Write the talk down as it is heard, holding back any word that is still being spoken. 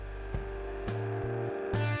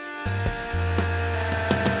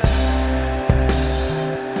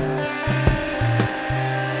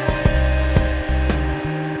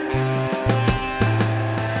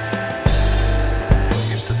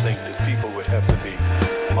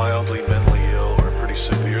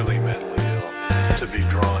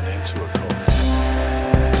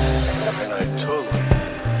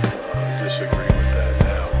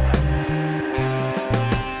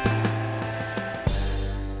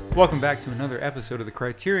Welcome back to another episode of the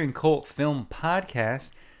Criterion Cult Film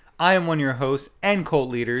Podcast. I am one of your hosts and cult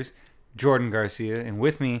leaders, Jordan Garcia, and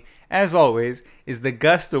with me, as always, is the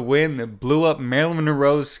gust of wind that blew up Marilyn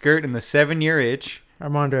Monroe's skirt in the 7-year itch.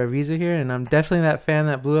 Armando Arvizu here, and I'm definitely that fan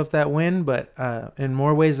that blew up that wind, but in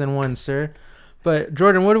more ways than one, sir. But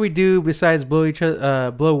Jordan, what do we do besides blow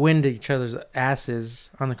wind at each other's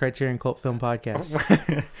asses on the Criterion Cult Film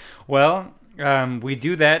Podcast? Well, we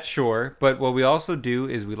do that, sure, but what we also do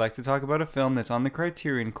is we like to talk about a film that's on the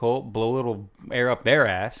Criterion Cult, blow a little air up their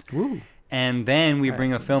ass, Woo. And then we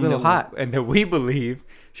bring a film that we believe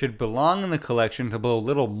should belong in the collection to blow a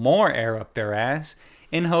little more air up their ass,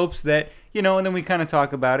 in hopes that, and then we kind of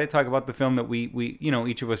talk about the film that we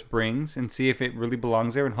each of us brings, and see if it really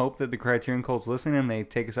belongs there, and hope that the Criterion Cult's listening and they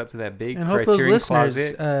take us up to that big and Criterion hope those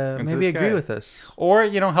closet. Maybe agree with us. Or,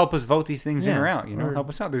 help us vote these things in or out, help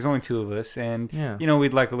us out. There's only two of us, and,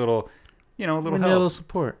 we'd like a little, help. A little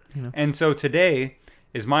support, And so today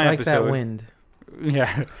is my like episode. That wind.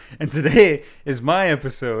 Yeah, and today is my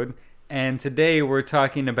episode, and today we're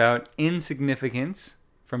talking about Insignificance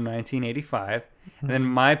from 1985, and then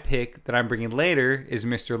my pick that I'm bringing later is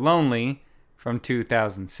Mr. Lonely from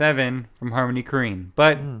 2007 from Harmony Korine.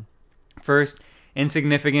 But first,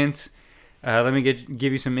 Insignificance. Let me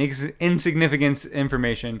give you some Insignificance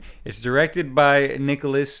information. It's directed by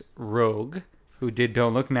Nicholas Roeg, who did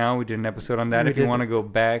Don't Look Now. We did an episode on that. If you want to go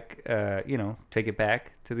back, take it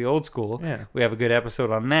back to the old school. Yeah. We have a good episode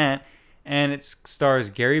on that. And it stars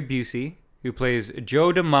Gary Busey, who plays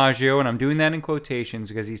Joe DiMaggio, and I'm doing that in quotations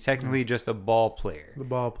because he's technically just a ball player. The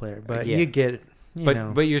ball player, but you get it.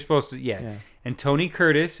 But you're supposed to, yeah. And Tony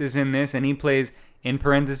Curtis is in this, and he plays, in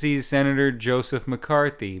parentheses, Senator Joseph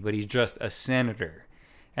McCarthy, but he's just a senator.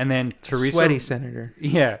 And then Teresa... Sweaty senator.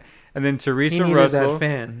 Yeah. And then Teresa he needed Russell. That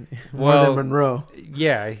fan more than Monroe.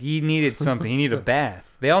 Yeah, he needed something. He needed a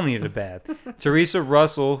bath. They all needed a bath. Teresa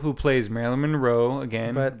Russell, who plays Marilyn Monroe,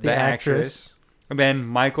 again, but the actress. And then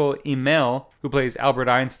Michael Emel, who plays Albert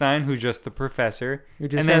Einstein, who's just the professor. Who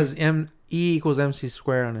just has E equals MC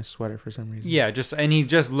squared on his sweater for some reason. Yeah, and he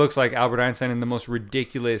just looks like Albert Einstein in the most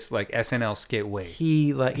ridiculous SNL skit way.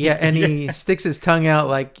 He sticks his tongue out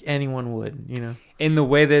like anyone would, In the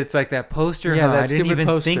way that it's like that poster. Yeah, I didn't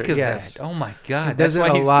even think of that. Oh my God, that's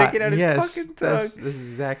why he's sticking out his fucking tongue. This is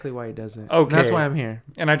exactly why he does it. Okay, that's why I'm here.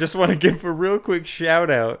 And I just want to give a real quick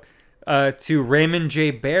shout out to Raymond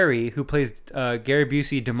J. Barry, who plays Gary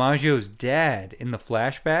Busey, DiMaggio's dad in the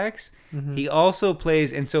flashbacks. Mm-hmm. He also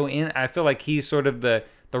plays, and so I feel like he's sort of the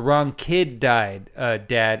wrong kid dad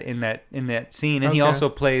in that scene, and he also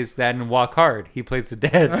plays that in Walk Hard. He plays the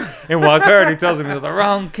dad in Walk Hard. He tells him he's the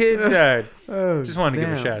wrong kid dad. Oh, just wanted to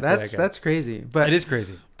give a shout out to that guy. That's crazy, but it is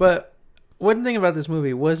crazy. But one thing about this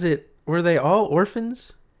movie were they all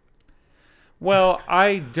orphans? Well,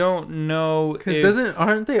 I don't know. Because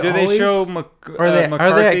aren't they? Do always, they show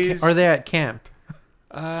McCarthy's? Are they at camp?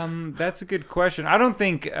 That's a good question. I don't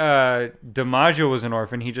think DiMaggio was an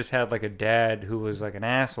orphan. He just had a dad who was an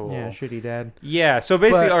asshole. Yeah, shitty dad. Yeah. So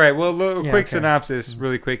basically, all right. Well, quick synopsis,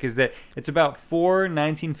 really quick, is that it's about 4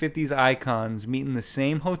 1950s icons meet in the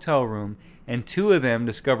same hotel room, and 2 of them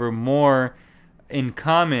discover more in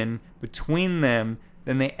common between them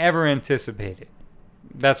than they ever anticipated.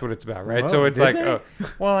 That's what it's about, right? Whoa, so it's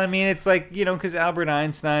it's because Albert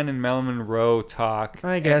Einstein and Marilyn Monroe talk.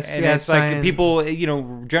 I guess, and it's people,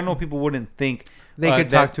 general people wouldn't think they could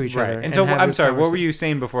talk to each other. And so, I'm sorry, what were you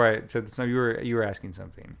saying before I said this? You were asking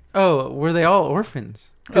something. Oh, were they all orphans?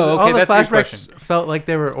 Oh, okay, all the that's a good question. Flashbacks felt like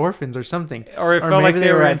they were orphans or something, or it felt like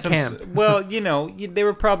they were in some camp. Well, they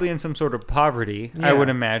were probably in some sort of poverty. Yeah. I would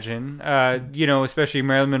imagine. Especially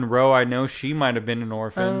Marilyn Monroe. I know she might have been an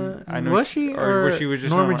orphan. I know was she? Or she was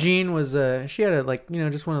just Norma Jean was. She had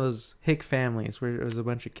just one of those hick families where it was a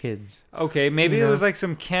bunch of kids. Okay, maybe it was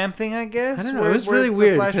some camp thing. I guess. I don't know. It was really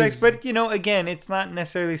weird. Flashbacks, but again, it's not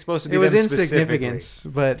necessarily supposed to be. It was them Insignificance,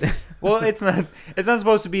 but well, it's not. It's not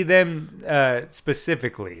supposed to be them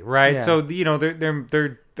specifically, right? Yeah. So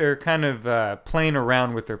they're kind of playing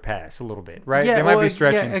around with their past a little bit, right? Yeah, they might be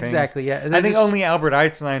stretching things. Exactly. Yeah, I think only Albert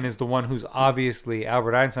Einstein is the one who's obviously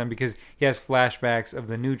Albert Einstein because he has flashbacks of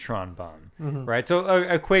the neutron bomb, right? So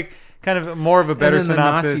a quick kind of more of a better and then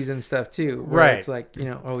synopsis. The Nazis and stuff too, right? It's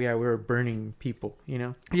we were burning people,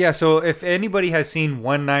 Yeah. So if anybody has seen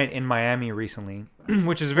One Night in Miami recently,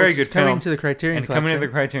 which is a very good film, coming to the Criterion Collection. Coming to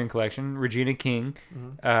the Criterion Collection, Regina King,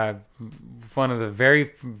 one of the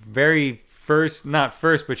very, very not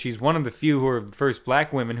first, but she's one of the few who are the first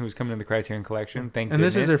black women who's coming to the Criterion Collection. Thank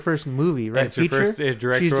goodness. And this is her first movie, right? It's her first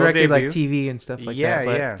directorial She's directed debut. like TV and stuff like that.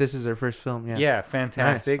 But this is her first film. Yeah. Yeah,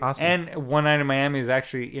 fantastic. Nice. Awesome. And One Night in Miami is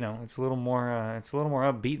actually, it's a little more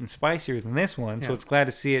upbeat and spicier than this one. So it's glad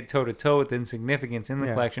to see it toe to toe with Insignificance in the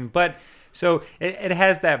collection. But so it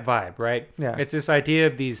has that vibe, right? Yeah. It's this idea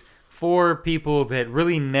of these 4 people that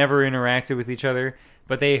really never interacted with each other,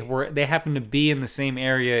 but they happen to be in the same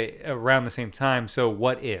area around the same time. So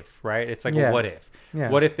what if, right? It's like a what if. Yeah.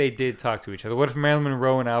 What if they did talk to each other? What if Marilyn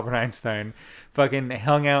Monroe and Albert Einstein fucking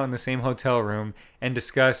hung out in the same hotel room and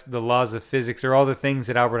discussed the laws of physics or all the things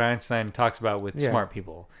that Albert Einstein talks about with smart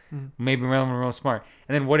people? Maybe Marilyn Monroe's smart.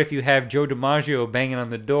 And then what if you have Joe DiMaggio banging on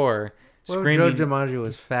the door screaming... What if Joe DiMaggio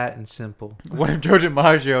was fat and simple? What if Joe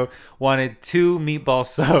DiMaggio wanted 2 meatball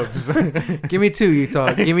subs? Give me 2,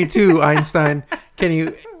 Utah. Give me 2, Einstein. Can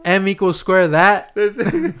you M equals square that?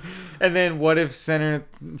 And then what if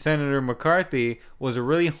Senator McCarthy was a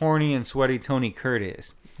really horny and sweaty Tony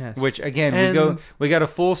Curtis? Yes. Which again, we got a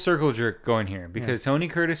full circle jerk going here because Tony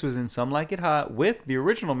Curtis was in Some Like It Hot with the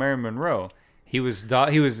original Marilyn Monroe. He was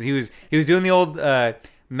doing the old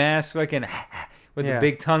mass fucking with the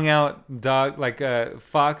big tongue out dog like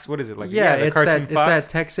fox. What is it like? Yeah, the it's cartoon that Fox. It's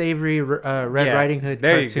that Tex Avery Red Riding Hood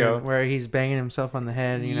cartoon where he's banging himself on the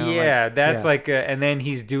head. That's like, and then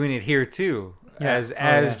he's doing it here too.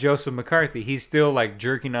 As Joseph McCarthy, he's still like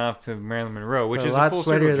jerking off to Marilyn Monroe, which is a lot full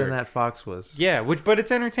sweatier than that Fox was. Yeah, but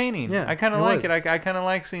it's entertaining. Yeah, I kind of like it. I kind of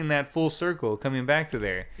like seeing that full circle coming back to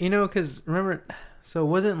there. Because remember, so it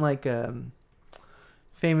wasn't like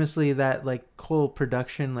famously that like whole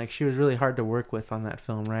production, like she was really hard to work with on that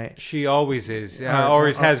film, right? She always is.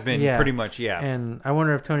 Always has been. Pretty much. Yeah. And I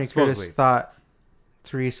wonder if Tony Curtis thought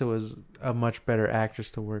Teresa was a much better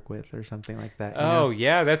actress to work with or something like that.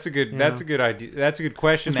 Yeah, that's a good idea. That's a good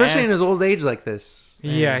question, especially in his old age like this.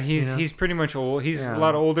 And, he's pretty much old. He's a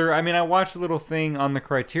lot older. I mean, I watched a little thing on the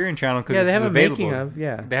Criterion channel because they have available. Making of.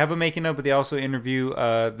 Yeah, they have a making of, but they also interview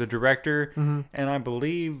the director and I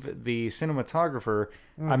believe the cinematographer.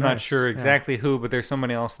 I'm not sure exactly who, but there's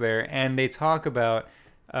somebody else there, and they talk about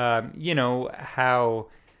how.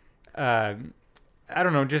 I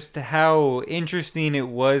don't know, just how interesting it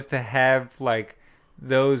was to have like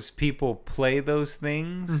those people play those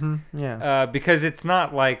things. Because it's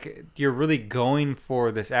not like you're really going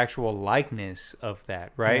for this actual likeness of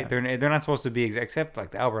that, right? Yeah. They're not supposed to be except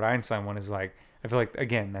like the Albert Einstein one is like, I feel like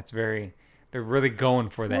again they're really going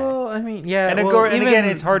for that. Well, I mean, yeah. And again,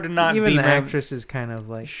 it's hard to not even be the actress is kind of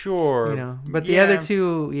like sure, but the other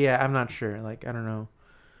two, I'm not sure. Like I don't know.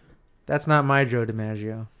 That's not my Joe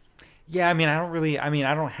DiMaggio. Yeah, I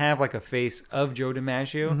don't have like a face of Joe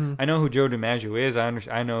DiMaggio. I know who Joe DiMaggio is.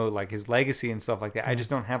 I know like his legacy and stuff like that. I just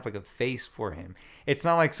don't have like a face for him. It's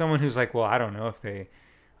not like someone who's like, well, I don't know through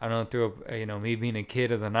me being a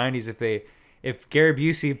kid of the 90s, if Gary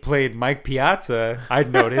Busey played Mike Piazza,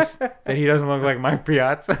 I'd notice that he doesn't look like Mike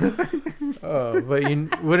Piazza. But you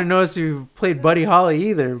wouldn't notice if you played Buddy Holly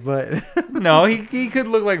either, but no, he could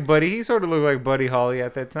look like Buddy. He sort of looked like Buddy Holly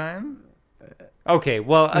at that time. Okay,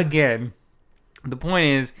 well, again, the point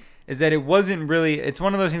is that it wasn't really. It's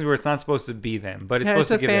one of those things where it's not supposed to be them, but it's supposed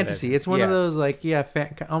to give fantasy. It's one of those like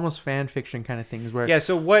almost fan fiction kind of things where. Yeah.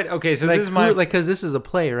 So what? Okay. So like this is my because this is a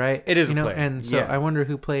play, right? It is a play, and so I wonder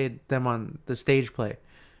who played them on the stage play,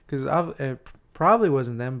 because it probably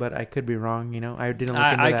wasn't them, but I could be wrong. I didn't look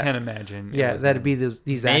into that. I can't imagine. Yeah, that'd be these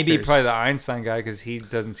maybe actors. Probably the Einstein guy because he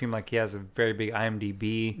doesn't seem like he has a very big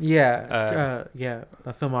IMDb. Yeah.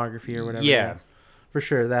 A filmography or whatever. Yeah. For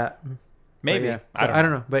sure, that maybe I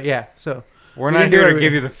don't know, but so we're not here to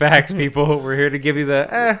give you the facts, people. We're here to give you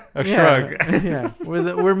the shrug. Yeah,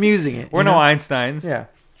 we're musing it. We're no Einsteins. Yeah,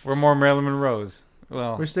 we're more Marilyn Monroes.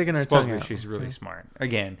 Well, we're sticking our tongue out. She's really smart.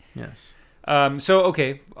 Again, yes. So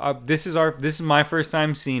okay, this is my first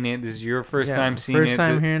time seeing it. This is your first time seeing it. First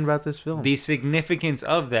time hearing about this film. The significance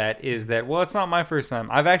of that is that it's not my first time.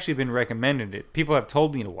 I've actually been recommended it. People have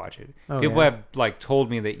told me to watch it. People have like told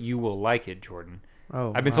me that you will like it, Jordan.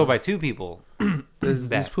 Oh, I've been told by 2 people. These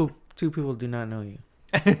 2 people do not know you.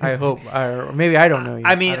 I hope, or maybe I don't know you.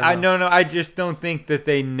 I mean, no. I just don't think that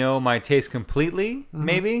they know my taste completely.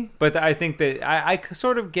 Maybe, but I think that I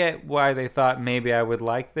sort of get why they thought maybe I would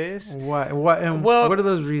like this. Why? What are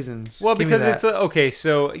those reasons? Well, because it's okay.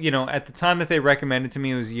 So at the time that they recommended to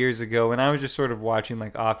me, it was years ago, and I was just sort of watching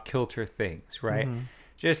like off kilter things, right?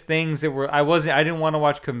 just things that were I didn't want to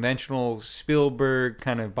watch conventional Spielberg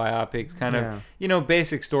kind of biopics, kind of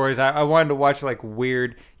basic stories. I wanted to watch like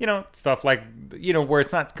weird stuff like where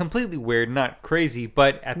it's not completely weird, not crazy,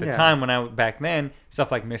 but at the time when back then,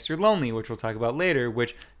 stuff like Mr. Lonely, which we'll talk about later,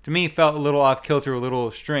 which to me felt a little off kilter, a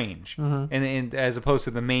little strange, and as opposed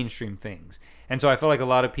to the mainstream things. And so I felt like a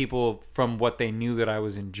lot of people, from what they knew that I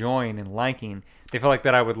was enjoying and liking, they felt like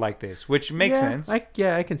that I would like this, which makes sense. I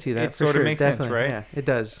can see that. It sort of makes sense, right? Yeah, it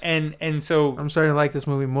does. And so I'm starting to like this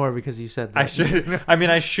movie more because you said that.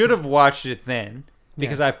 I should have watched it then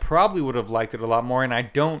because I probably would have liked it a lot more. And I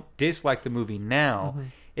don't dislike the movie now.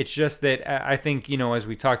 It's just that I think as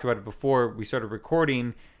we talked about it before we started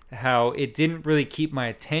recording, how it didn't really keep my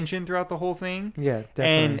attention throughout the whole thing. Yeah, definitely.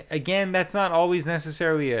 And again, that's not always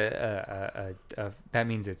necessarily a that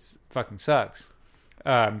means it's fucking sucks.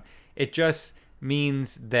 It just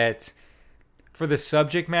means that for the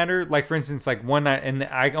subject matter, like for instance, like One Night, and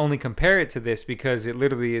I only compare it to this because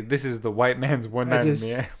this is the white man's One Night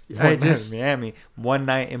in Miami. One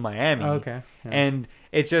Night in Miami. Okay. Yeah. And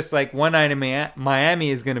it's just like One Night in Miami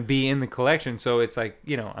is going to be in the collection, so it's like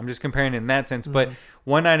I'm just comparing it in that sense. But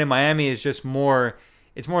One Night in Miami is just more.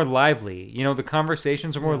 It's more lively. The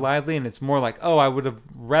conversations are more lively, and it's more like, oh, I would have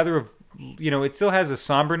rather have. It still has a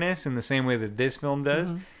somberness in the same way that this film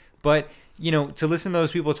does, but. To listen to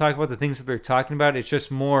those people talk about the things that they're talking about, it's just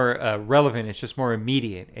more relevant. It's just more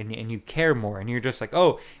immediate, and you care more. And you're just like,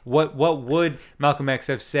 oh, what would Malcolm X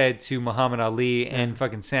have said to Muhammad Ali and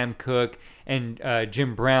fucking Sam Cooke and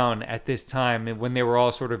Jim Brown at this time, and when they were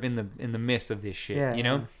all sort of in the midst of this shit,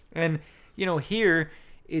 And here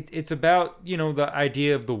it's about the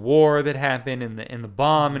idea of the war that happened and the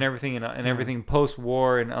bomb and everything and everything post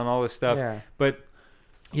war and all this stuff, but.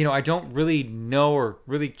 I don't really know or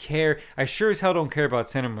really care. I sure as hell don't care about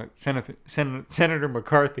Senator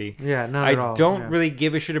McCarthy. Yeah, not at all. I don't really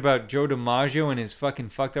give a shit about Joe DiMaggio and his fucking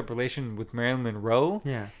fucked up relation with Marilyn Monroe.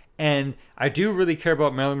 Yeah. And I do really care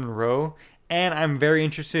about Marilyn Monroe. And I'm very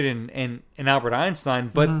interested in Albert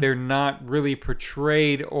Einstein, but they're not really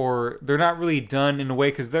portrayed or they're not really done in a way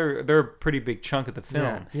because they're a pretty big chunk of the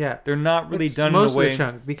film. Yeah. They're not really done most in a way. Of the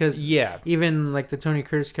chunk because even like the Tony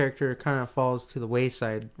Curtis character kind of falls to the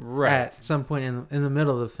wayside at some point in the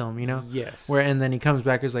middle of the film, Yes. And then he comes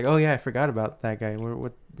back and is like, oh yeah, I forgot about that guy.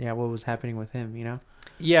 What was happening with him,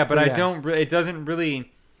 Yeah, but I don't. It doesn't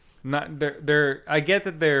really. Not they're. I get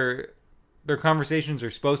that their conversations are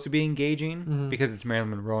supposed to be engaging because it's Marilyn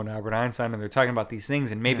Monroe and Albert Einstein, and they're talking about these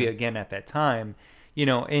things. And maybe again at that time,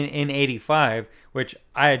 in '85, which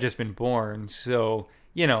I had just been born, so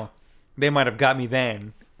they might have got me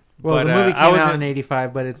then. Well, but, the movie came out in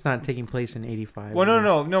 '85, but it's not taking place in '85. Well,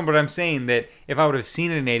 no. But I'm saying that if I would have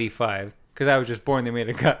seen it in '85. Because I was just born, they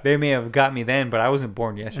may have got me then, but I wasn't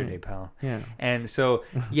born yesterday, pal. Yeah. And so,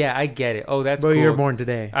 I get it. Oh, that's cool. But you're born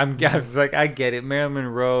today. I was like, I get it. Marilyn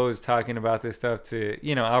Monroe is talking about this stuff to,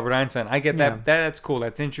 Albert Einstein. I get that. That's cool.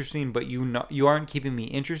 That's interesting. But you aren't keeping me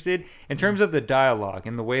interested in terms of the dialogue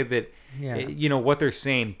and the way that, what they're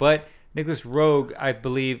saying. But Nicholas Roeg, I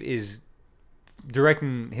believe, is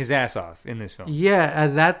directing his ass off in this film. Yeah,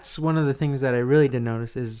 that's one of the things that I really did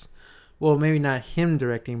notice is. Well, maybe not him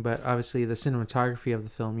directing, but obviously the cinematography of the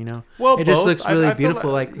film, Well, it just looks really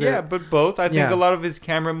beautiful. But both. I think a lot of his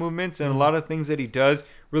camera movements and a lot of things that he does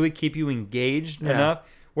really keep you engaged enough.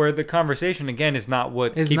 Where the conversation again is not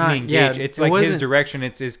what's keeping me engaged. It's like his direction.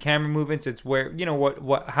 It's his camera movements. It's where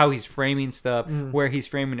how he's framing stuff, where he's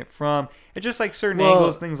framing it from. It's just like certain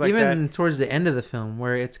angles, things like that. Even towards the end of the film,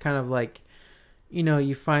 where it's kind of like,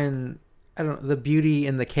 you find. The beauty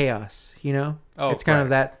in the chaos, it's kind of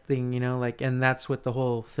that thing, and that's what the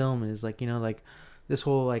whole film is like, this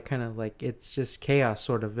whole like kind of like it's just chaos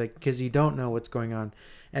sort of like because you don't know what's going on,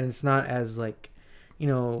 and it's not as like,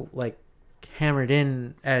 like hammered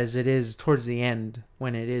in as it is towards the end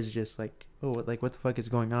when it is just like like what the fuck is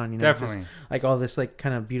going on, definitely just, like all this like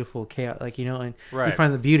kind of beautiful chaos, like and you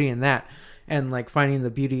find the beauty in that, and like finding the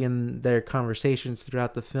beauty in their conversations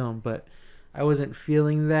throughout the film, but. I wasn't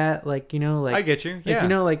feeling that, like, I get you, yeah.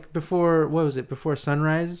 Like before, what was it? Before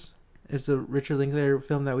Sunrise is the Richard Linklater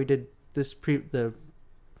film that we did just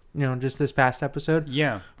this past episode.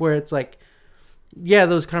 Yeah. Where it's like,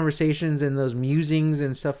 those conversations and those musings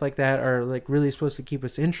and stuff like that are like really supposed to keep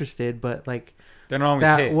us interested, but like they're not always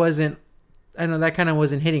that hit. Wasn't. I know that kind of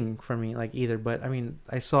wasn't hitting for me like either, but I mean,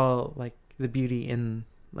 I saw like the beauty in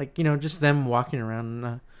like just them walking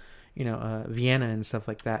around. Vienna and stuff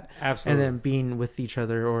like that. Absolutely. And then being with each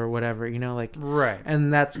other or whatever, like. Right.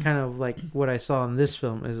 And that's kind of like what I saw in this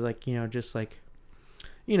film is like, just like,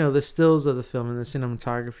 the stills of the film and the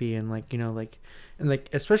cinematography and like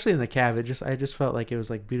especially in the cab, I just felt like it was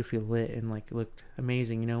like beautifully lit and like looked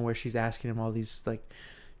amazing, where she's asking him all these like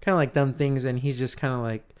kind of like dumb things, and he's just kind of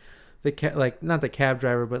like like not the cab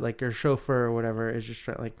driver, but like her chauffeur or whatever is just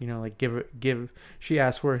like like she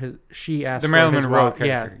asked the Marilyn Monroe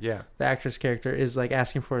character, yeah, the actress character is like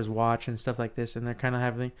asking for his watch and stuff like this, and they're kind of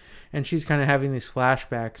having, and she's kind of having these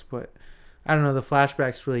flashbacks, but I don't know, the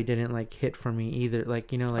flashbacks really didn't like hit for me either,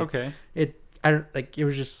 like like okay, it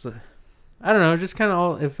was just I don't know, just kind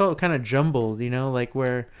of it felt kind of jumbled, like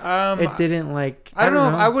where it didn't like I don't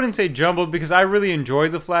know. I wouldn't say jumbled because I really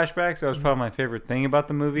enjoyed the flashbacks. That was probably my favorite thing about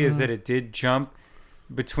the movie is that it did jump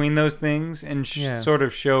between those things and sort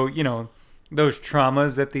of show, those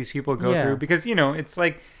traumas that these people go through, because it's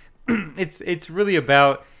like it's really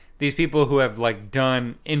about these people who have like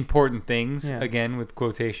done important things, again with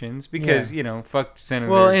quotations, because fuck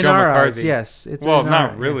Senator Joe McCarthy. Eyes, yes, it's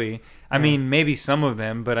not really. Yeah. I mean, maybe some of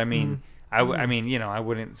them, but I mean. I mean, I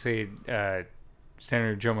wouldn't say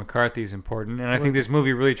Senator Joe McCarthy is important, and I think this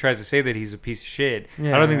movie really tries to say that he's a piece of shit.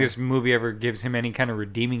 I don't think this movie ever gives him any kind of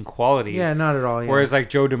redeeming qualities. Yeah, not at all. Yeah. Whereas like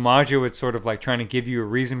Joe DiMaggio, it's sort of like trying to give you a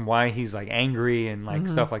reason why he's like angry and like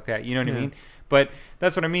stuff like that. You know what I mean? But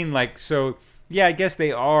that's what I mean. Like, so yeah, I guess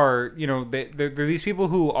they are. They're these people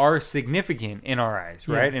who are significant in our eyes,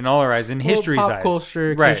 right? In all our eyes, in history's pop eyes,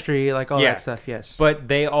 culture, history, like all that stuff. Yes, but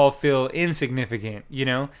they all feel insignificant.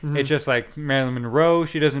 It's just like Marilyn Monroe.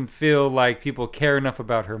 She doesn't feel like people care enough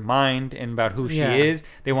about her mind and about who she is.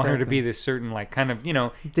 They want her to be this certain like kind of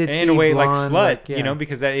ditzy, in a way blonde, like slut.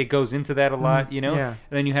 Because it goes into that a lot. And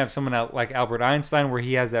then you have someone like Albert Einstein, where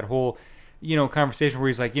he has that whole conversation where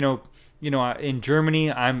he's like in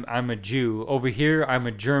Germany, I'm a Jew. Over here, I'm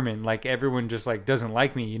a German. Like everyone just like doesn't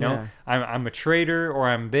like me. I'm a traitor, or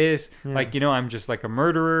I'm this. Like I'm just like a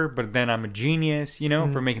murderer. But then I'm a genius.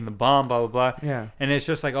 For making the bomb. Blah blah blah. Yeah. And it's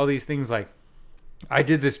just like all these things. Like I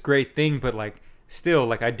did this great thing, but like still,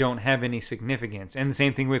 like I don't have any significance. And the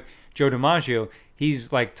same thing with Joe DiMaggio.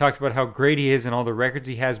 He's like talks about how great he is and all the records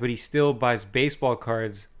he has, but he still buys baseball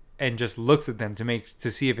cards and just looks at them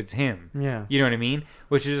to see if it's him. Yeah. You know what I mean?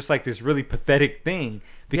 Which is just like this really pathetic thing,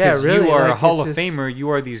 because really, you are like, a Hall of Famer.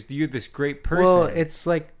 You're this great person. Well, it's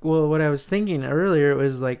like, what I was thinking earlier, it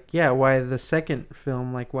was like, why the second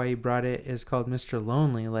film, like why he brought it, is called Mr.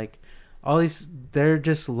 Lonely. Like all these, they're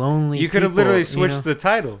just lonely. You could have literally switched the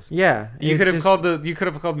titles. Yeah. You could have called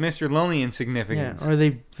Mr. Lonely Insignificance. Yeah, or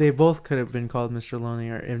they both could have been called Mr. Lonely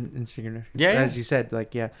or Insignificant. Yeah, as you said,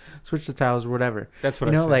 like switch the titles, whatever. That's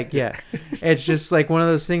what I said. Like it's just like one of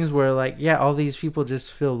those things where like all these people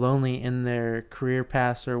just feel lonely in their career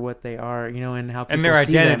paths or what they are, and how people and their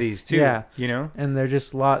see identities them. too. And they're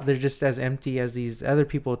just as empty as these other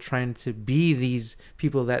people trying to be these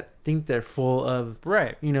people that think they're full of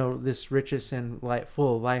this richest and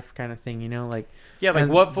full of life kind of thing, like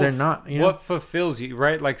they're not. What fulfills you,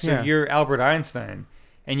 right? Like you're Albert Einstein,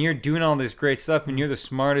 and you're doing all this great stuff, and you're the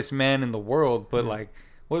smartest man in the world, but like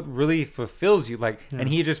what really fulfills you? Like, and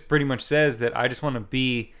he just pretty much says that I just want to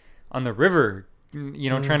be on the river,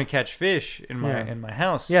 trying to catch fish in my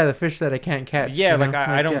house. Yeah, the fish that I can't catch. Yeah,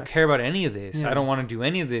 I don't care about any of this. I don't want to do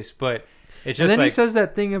any of this, but. It's just and then like, he says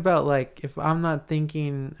that thing about like, if I'm not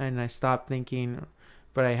thinking and I stop thinking,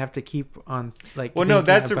 but I have to keep on like. Well, no,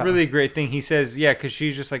 that's a really great thing. He says, because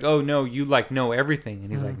she's just like, oh no, you like know everything,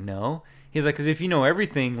 and he's like, no. He's like, because if you know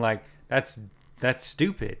everything, like that's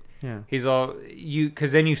stupid. Yeah. He's all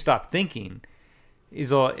because then you stop thinking. He's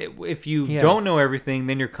all if you don't know everything,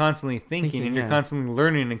 then you're constantly thinking and you're constantly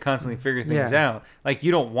learning and constantly figuring things out. Like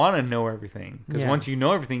you don't want to know everything, because once you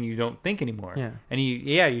know everything, you don't think anymore. Yeah. And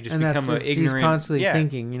you just become an ignorant. He's constantly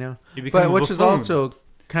thinking, You become but which is also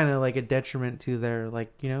kind of like a detriment to their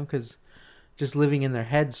like because just living in their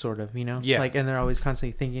head, sort of like, and they're always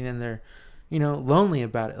constantly thinking, and they're lonely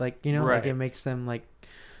about it, like like it makes them like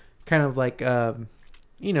kind of like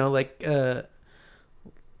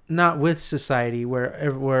not with society,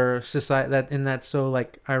 where society that's so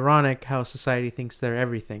like ironic how society thinks they're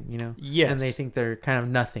everything, Yes. and they think they're kind of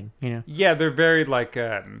nothing, Yeah, they're very like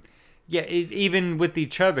even with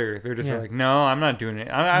each other, they're just like, no, I'm not doing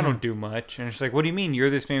it. I don't do much. And it's like, what do you mean you're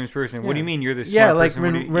this famous person? What do you mean you're this smart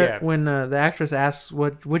person? When the actress asks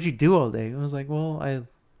what'd you do all day, I was like, well, I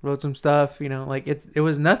wrote some stuff, like it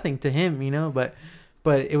was nothing to him, but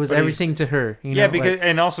it was everything to her.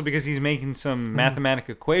 And also because he's making some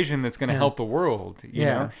mathematical equation that's going to help the world. You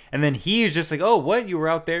know, and then he is just like, "Oh, what? You were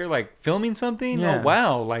out there like filming something? Yeah. Oh,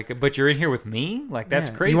 wow! Like, but you're in here with me? Like, that's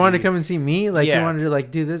crazy. You wanted to come and see me? Like, you wanted to like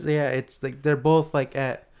do this? Yeah, it's like they're both like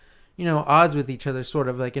at, odds with each other, sort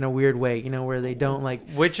of like in a weird way, where they don't like.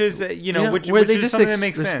 Which is which where which they is just something that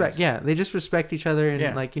makes respect, sense. Yeah, they just respect each other, and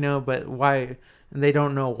Yeah. but why? And they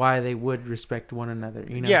don't know why they would respect one another.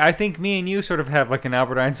 Yeah, I think me and you sort of have like an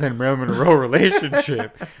Albert Einstein Marilyn Monroe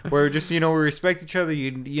relationship where just we respect each other.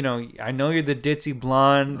 I know you're the ditzy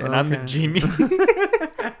blonde and I'm the Okay. genie.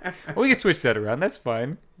 We can switch that around. That's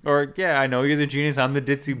fine. Or I know you're the genius. I'm the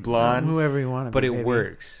ditzy blonde. Whoever you want to But be, it baby.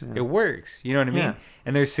 works. Yeah. It works. You know what I mean? Yeah.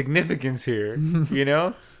 And there's significance here.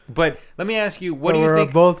 But let me ask you, what But do you we're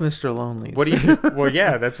think? both Mr. Lonely. What do you? Well,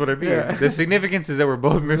 yeah, that's what I mean. Yeah. The significance is that we're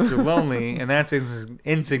both Mr. Lonely, and that's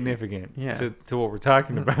insignificant Yeah. to what we're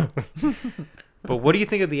talking about. But what do you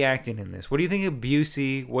think of the acting in this? What do you think of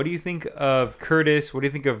Busey? What do you think of Curtis? What do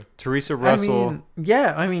you think of Teresa Russell?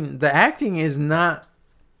 I mean, the acting is not.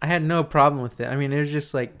 I had no problem with it. I mean, it was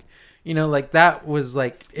just like, like that was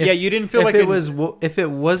like. You didn't feel if like it was if it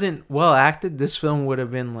wasn't well acted, this film would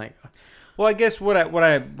have been like. Well, I guess what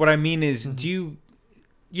I mean is, do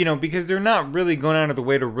you, because they're not really going out of the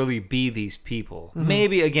way to really be these people. Mm-hmm.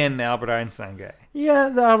 Maybe again the Albert Einstein guy. Yeah,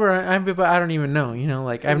 the Albert. But I don't even know.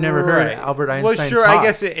 Like I've never heard Right. Albert Einstein. Well, sure. talk. I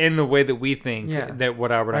guess in the way that we think Yeah. that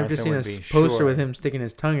what Albert I've just Einstein seen a would be. poster Sure. with him sticking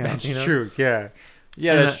his tongue out. That's true. Yeah.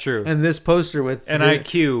 Yeah, And, that's true. And this poster with And the-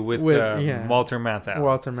 IQ with yeah. Walter Matthau.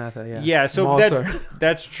 Walter Matthau. Yeah. Yeah, so Walter.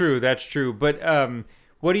 that's true. That's true. But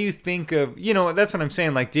what do you think of? That's what I'm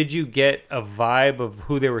saying. Like, did you get a vibe of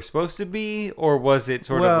who they were supposed to be, or was it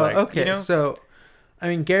sort of like okay? So, I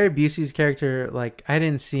mean, Gary Busey's character, like, I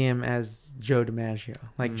didn't see him as Joe DiMaggio.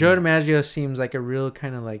 Like, Joe DiMaggio seems like a real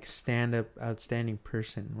kind of like stand-up, outstanding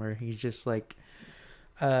person, where he's just like.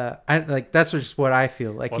 That's just what I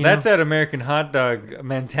feel like. Well, that's that American hot dog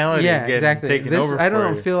mentality getting taken over. I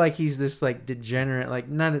don't feel like he's this like degenerate. Like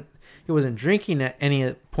he wasn't drinking at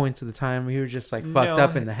any points of the time. He was just like fucked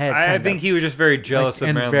up in the head. I think he was just very jealous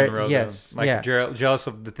Like, of and Marilyn Monroe. yes, though. Like jealous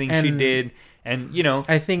of the things she And did. And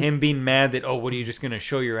I think him being mad that what are you just gonna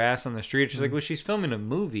show your ass on the street? She's like, well, she's filming a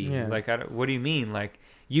movie. Yeah. Like, what do you mean? Like,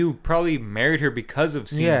 you probably married her because of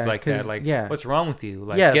scenes like that. Like, what's wrong with you?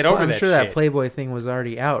 Like, get over that shit. I'm sure that Playboy thing was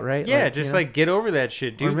already out, right? Yeah, like, just like get over that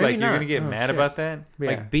shit, dude. maybe Like, you're not. gonna get mad about that. Yeah.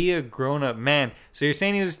 Like, be a grown up man. So you're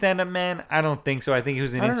saying he was a stand up man? I don't think so. I think he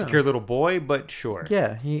was an I don't insecure know. little boy. But sure.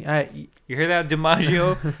 Yeah, You hear that,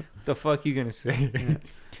 DiMaggio? What the fuck you gonna say?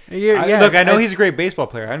 Look, I know he's a great baseball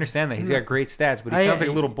player. I understand that he's got great stats, but he sounds like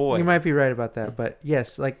a little boy. You might be right about that, but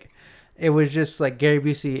yes, like it was just like Gary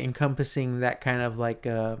Busey encompassing that kind of like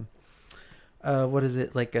what is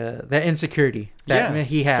it, like that insecurity that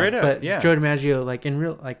he had. straight up, but yeah. Joe DiMaggio, like in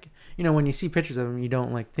real, like when you see pictures of him, you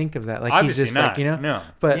don't like think of that. Like Obviously he's just not. like No.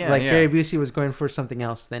 But Yeah, like yeah. Gary Busey was going for something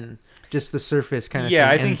else than just the surface kind of Yeah,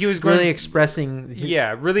 thing. I think and he was going- really expressing.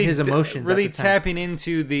 Really his emotions really at the time. tapping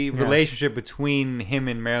into the relationship between him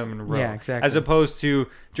and Marilyn Monroe. Yeah, exactly. As opposed to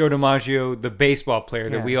Joe DiMaggio, the baseball player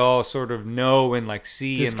that Yeah. we all sort of know and like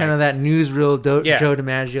see. Just and kind of that newsreel Yeah. Joe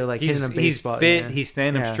DiMaggio, like he's, hitting a baseball. he's fit, yeah. he's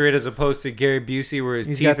standing up Yeah. straight, as opposed to Gary Busey, where his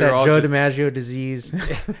He's teeth got are that all Joe just. DiMaggio disease.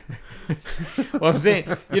 Well, I'm saying,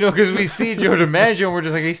 because we see Joe DiMaggio and we're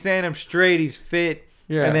just like, he's standing up straight, he's fit.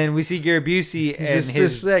 Yeah. And then we see Gary Busey and just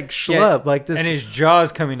his this like schlub, like this, and his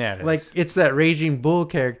jaws coming at us. like it's that Raging Bull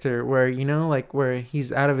character where like where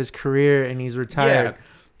he's out of his career and he's retired,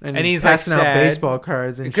 and he's like, passing out sad baseball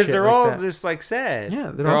cards and because shit they're like all that. just like sad.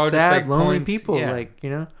 Yeah, they're all just, sad, like, lonely points- people, yeah. like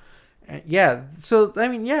yeah. So I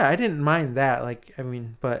mean, I didn't mind that. Like I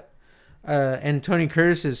mean, but and Tony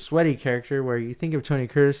Curtis's sweaty character, where you think of Tony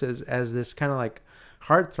Curtis as this kind of like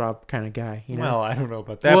heartthrob kind of guy. Well, I don't know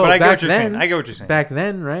about that, Well, but I get back what you're then- saying. I get what you're saying. back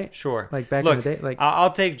then, right? Sure. Like back Look, in the day, like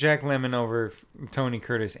I'll take Jack Lemmon over Tony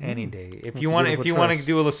Curtis any day. If That's you a want, beautiful if you want to choice.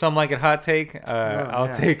 do a little something like a hot take, I'll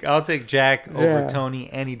yeah. take Jack over Yeah.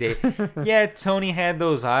 Tony any day. Yeah, Tony had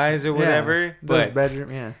those eyes or whatever, those but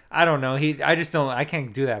bedroom, yeah. I don't know. I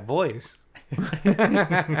can't do that voice.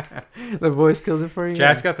 The voice kills it for you.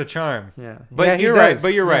 Jack's got the charm. Yeah, But yeah, he you're right. does.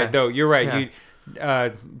 But you're Yeah. right, though. You're right. Yeah.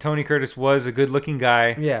 Tony Curtis was a good-looking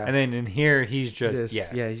guy. Yeah. And then in here, he's just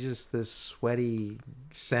he's just this sweaty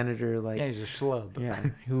senator, like he's a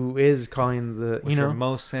schlub. who is calling the Which are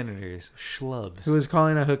most senators schlubs. who is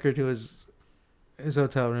calling a hooker to his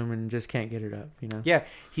hotel room and just can't get it up. Yeah,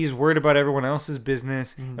 he's worried about everyone else's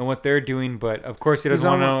business and what they're doing, but of course he doesn't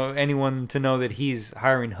He's want anyone to know that he's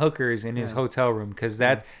hiring hookers in his Yeah. hotel room, because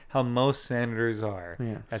that's how most senators are.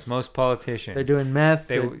 Yeah. That's most politicians. They're doing meth.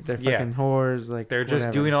 They- They're yeah. fucking whores. Like They're just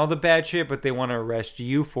whatever. doing all the bad shit, but they want to arrest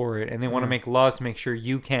you for it, and they want to Yeah. make laws to make sure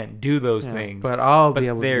you can't do those Yeah, things. But I'll But be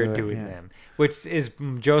able they're to do doing it. Yeah. them, which is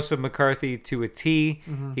Joseph McCarthy to a T.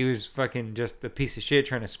 Mm-hmm. He was fucking just a piece of shit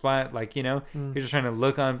trying to spot, like, he was just trying to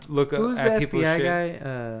look Who's at the people's FBI shit.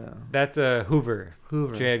 guy? That's Hoover.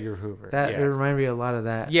 Hoover. J. Edgar Hoover. That it reminded me a lot of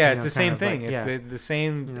that. Yeah, you it's know, the same kind of thing. like, It's the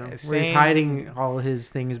same. where same he's hiding all his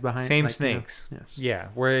things behind. Same like, snakes. Yes. Yeah,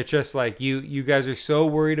 where it's just like you guys are so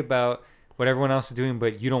worried about what everyone else is doing,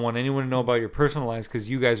 but you don't want anyone to know about your personal lives because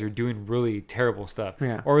you guys are doing really terrible stuff.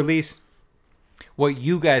 Yeah. Or at least what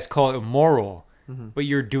you guys call immoral, but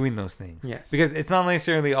you're doing those things. Yes. Because it's not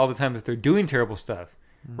necessarily all the time that they're doing terrible stuff,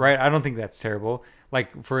 right? I don't think that's terrible.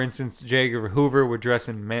 Like, for instance, J. Edgar Hoover would dress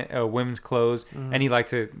in women's clothes, and he liked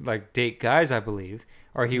to like date guys, I believe,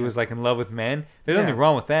 or he was like in love with men. There's nothing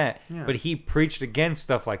wrong with that, but he preached against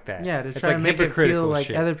stuff like that. Yeah, to it's try like to make it feel like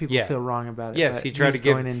shit. other people feel wrong about it. Yes, but he tried to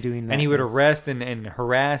give going and doing that, and he would arrest and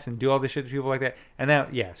harass and do all this shit to people like that. And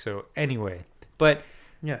that, so anyway, but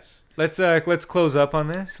yes, let's close up on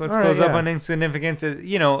this. Let's close up on insignificance.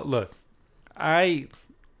 Look,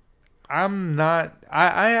 I'm not.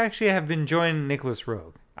 I actually have been enjoying Nicholas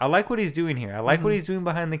Roeg. I like what he's doing here. I like what he's doing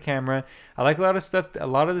behind the camera. I like a lot of stuff. A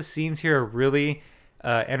lot of the scenes here are really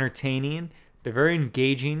entertaining. They're very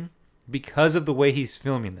engaging because of the way he's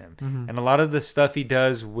filming them. And a lot of the stuff he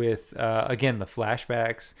does with, again, the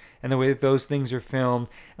flashbacks and the way that those things are filmed.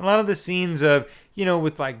 And a lot of the scenes of,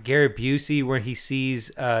 with like Gary Busey where he sees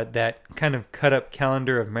that kind of cut up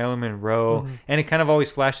calendar of Marilyn Monroe. And it kind of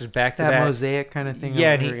always flashes back to that. mosaic kind of thing.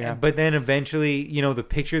 Yeah, but then eventually, the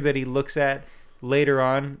picture that he looks at later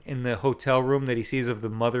on in the hotel room that he sees of the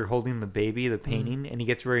mother holding the baby, the painting, and he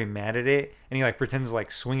gets very mad at it, and he like pretends to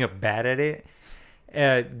like swing a bat at it.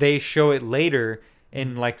 They show it later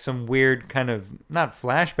in like some weird kind of not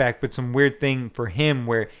flashback, but some weird thing for him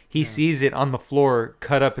where he sees it on the floor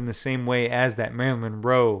cut up in the same way as that Marilyn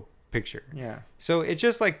Monroe picture. Yeah. So it's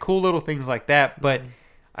just like cool little things like that, but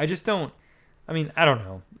I just don't. I mean, I don't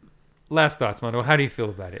know. Last thoughts, Mondo. How do you feel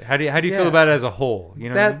about it? How do you feel about it as a whole? You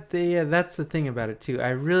know, that's the thing about it too.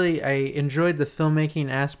 I enjoyed the filmmaking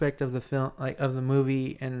aspect of the film, like of the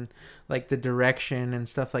movie, and like the direction and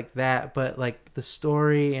stuff like that. But like the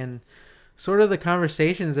story and sort of the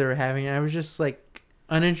conversations they were having, I was just like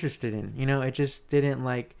uninterested in. It just didn't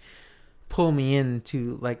like pull me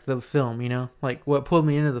into like the film. Like what pulled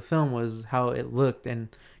me into the film was how it looked and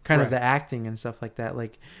kind of the acting and stuff like that.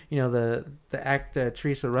 Like, the act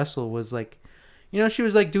Teresa Russell was like, she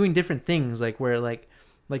was like doing different things, like where like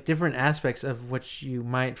different aspects of what you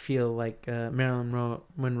might feel like Marilyn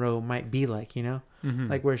Monroe might be like,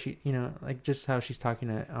 like where she, like just how she's talking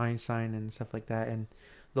to Einstein and stuff like that, and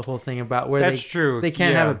the whole thing about where they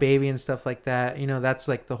can't have a baby and stuff like that. That's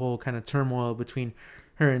like the whole kind of turmoil between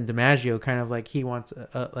her and DiMaggio, kind of like he wants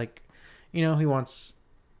he wants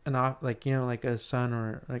like a son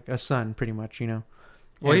or like a son pretty much,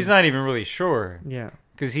 Well, he's not even really sure. Yeah.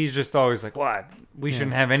 Because he's just always like, what? We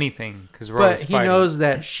shouldn't have anything because we're but always he fighting. knows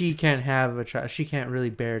that she can't have a child. She can't really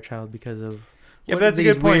bear a child because of but that's a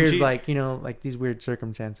good point. Weird, like these weird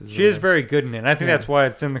circumstances. She is very good in it. And I think that's why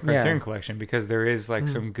it's in the Criterion Collection, because there is like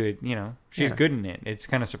some good, she's good in it. It's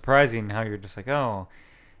kind of surprising how you're just like, oh,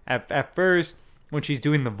 at first when she's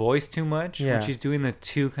doing the voice too much, when she's doing the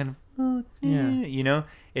two kind of,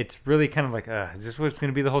 it's really kind of like, is this what it's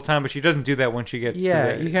going to be the whole time? But she doesn't do that when she gets you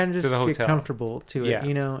kind of just get comfortable to it,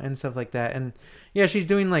 Yeah. And stuff like that. And she's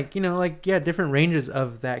doing like, different ranges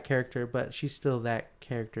of that character, but she's still that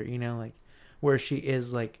character, like where she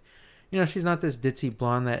is like, she's not this ditzy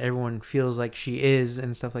blonde that everyone feels like she is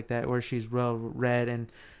and stuff like that, where she's well read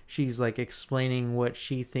and she's like explaining what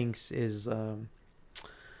she thinks is, I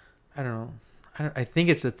don't know. I think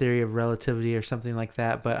it's the theory of relativity or something like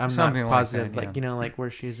that, but I'm something not positive. Like that, like where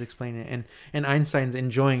she's explaining it, and Einstein's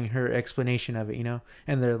enjoying her explanation of it,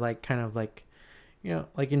 and they're like kind of like,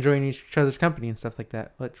 like enjoying each other's company and stuff like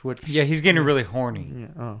that. Which he's getting really horny. Yeah.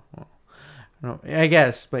 Oh, well, no, I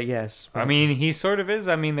guess, but yes. But, I mean, he sort of is.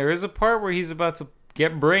 I mean, there is a part where he's about to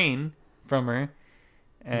get brain from her,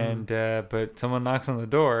 and but someone knocks on the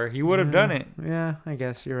door. He would have done it. Yeah, I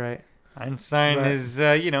guess you're right. Einstein is,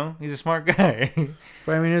 he's a smart guy.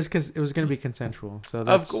 But I mean, it was going to be consensual. So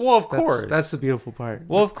of course, that's the beautiful part.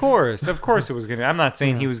 Well, of course, it was going to. I'm not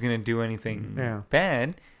saying he was going to do anything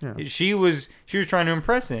bad. Yeah. She was trying to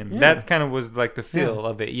impress him. Yeah. That kind of was like the feel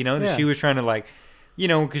of it. She was trying to like.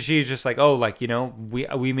 Because she's just like, oh, like,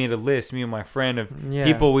 we made a list, me and my friend, of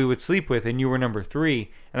people we would sleep with, and you were number 3.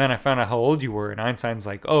 And then I found out how old you were, and Einstein's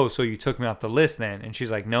like, oh, so you took me off the list then? And she's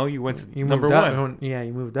like, no, you went to number 1. Yeah,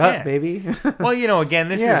 you moved up, baby. Well, again,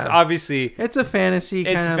 this is obviously... It's a fantasy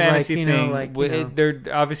kind of fantasy like, thing. They're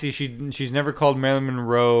obviously, she's never called Marilyn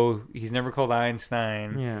Monroe. He's never called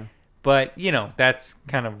Einstein. Yeah. But, that's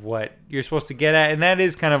kind of what you're supposed to get at. And that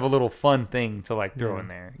is kind of a little fun thing to, throw in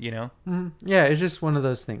there, Mm-hmm. Yeah, it's just one of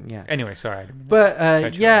those things, yeah. Anyway, sorry. But, I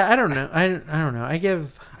don't know. I don't know. I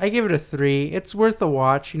give it a 3. It's worth a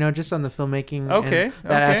watch, just on the filmmaking and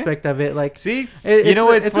that aspect of it. See?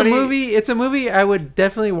 It's funny? It's a movie I would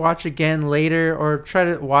definitely watch again later or try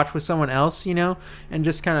to watch with someone else, and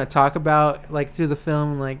just kind of talk about, through the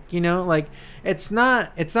film, it's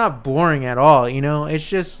not boring at all, It's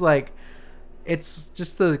just, it's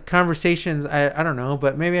just the conversations. I don't know,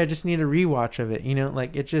 but maybe I just need a rewatch of it.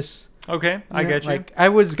 It just. Okay, I get you. I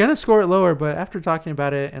was gonna score it lower, but after talking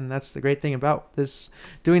about it, and that's the great thing about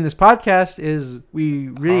doing this podcast is we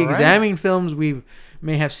really examine films we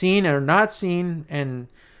may have seen or not seen, and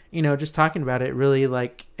just talking about it really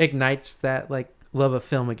ignites that love of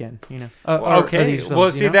film again. Okay. These films,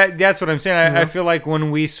 well, see that's what I'm saying. I feel like when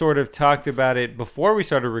we sort of talked about it before we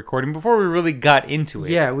started recording, before we really got into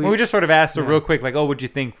it, we just sort of asked real quick, what'd you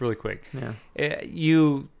think, really quick? Yeah.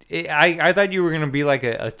 I thought you were gonna be like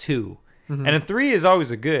a 2, and a 3 is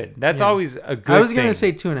always a good. That's always a good. I was gonna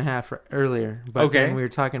say 2.5 earlier, but when we were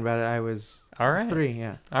talking about it, I was all right. 3.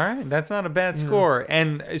 Yeah. All right, that's not a bad score.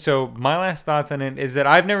 And so my last thoughts on it is that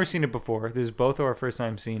I've never seen it before. This is both of our first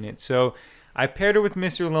time seeing it, so I paired it with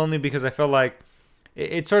Mr. Lonely because I felt like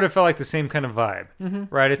it sort of felt like the same kind of vibe,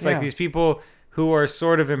 right? It's like these people who are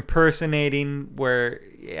sort of impersonating, where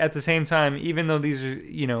at the same time, even though these are,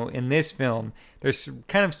 in this film, they're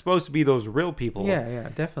kind of supposed to be those real people. Yeah,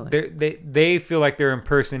 definitely. They feel like they're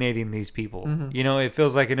impersonating these people. It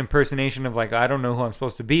feels like an impersonation of I don't know who I'm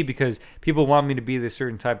supposed to be because people want me to be this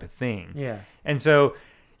certain type of thing. Yeah. And so,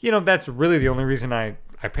 that's really the only reason I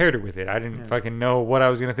paired it with it. I didn't fucking know what I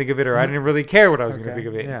was going to think of it, or I didn't really care what I was going to think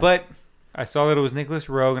of it. Yeah. But I saw that it was Nicholas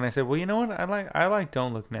Roeg, and I said, well, you know what? I like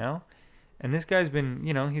Don't Look Now. And this guy's been,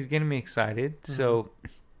 he's getting me excited. So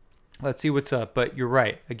let's see what's up. But you're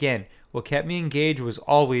right. Again, what kept me engaged was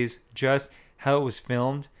always just how it was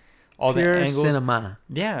filmed. All Pure the angles. Cinema.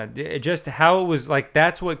 Yeah, just how it was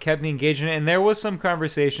that's what kept me engaged in it. And there was some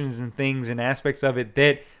conversations and things and aspects of it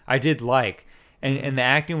that I did like. And the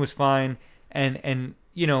acting was fine. And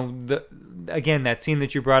again, that scene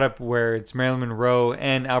that you brought up where it's Marilyn Monroe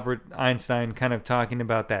and Albert Einstein kind of talking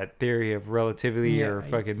about that theory of relativity or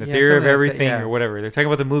fucking the theory of everything or whatever. They're talking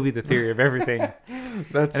about the movie, The Theory of Everything. And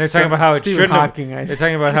they're talking about how Stephen Hawking, they're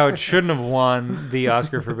talking about how it shouldn't have won the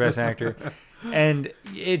Oscar for Best Actor. And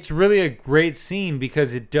it's really a great scene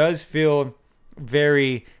because it does feel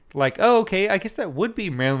very I guess that would be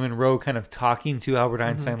Marilyn Monroe kind of talking to Albert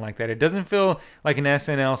Einstein like that. It doesn't feel like an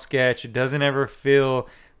SNL sketch. It doesn't ever feel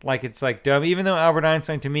like it's dumb, even though Albert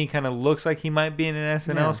Einstein to me kind of looks like he might be in an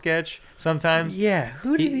SNL sketch sometimes. Yeah,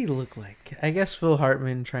 who did he look like? I guess Phil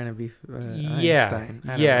Hartman trying to be Einstein.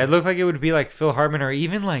 It looked like it would be like Phil Hartman, or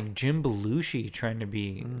even like Jim Belushi trying to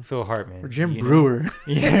be Phil Hartman. Or Jim Brewer.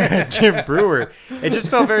 Yeah, Jim Brewer. It just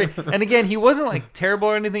felt very, and again, he wasn't terrible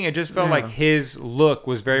or anything. It just felt like his look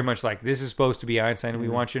was very much like, this is supposed to be Einstein, and we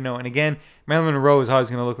want you to know. And again, Marilyn Monroe is always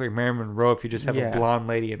going to look like Marilyn Monroe if you just have a blonde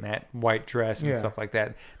lady in that white dress and stuff like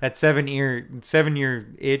that. That 7-year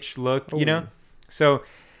itch look, So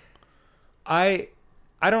I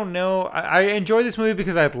don't know. I enjoy this movie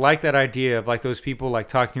because I like that idea of those people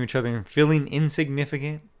talking to each other and feeling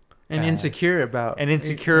insignificant and insecure about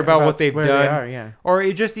what they've done. They are, yeah. Or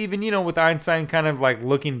it just even with Einstein kind of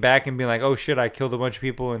looking back and being like, oh shit, I killed a bunch of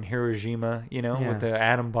people in Hiroshima, with the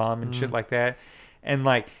atom bomb and shit like that, and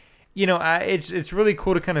it's really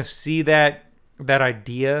cool to kind of see that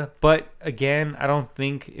idea. But again, I don't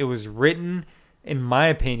think it was written, in my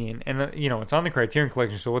opinion, and it's on the Criterion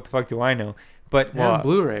Collection, so what the fuck do I know? But on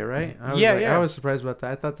Blu-ray, right? I was surprised about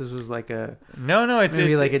that. I thought this was no, it's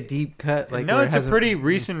a deep cut. No, it's a pretty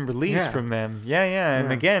recent release from them. Yeah.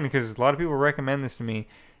 And again, because a lot of people recommend this to me,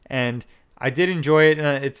 and I did enjoy it.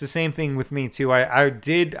 It's the same thing with me too. I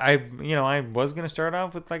was gonna start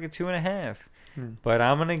off with a 2.5, but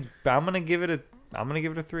I'm gonna give it a 3.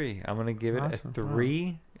 I'm gonna give it a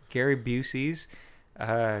 3. Gary Busey's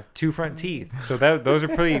 2 front teeth. So those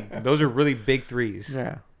are really big 3s.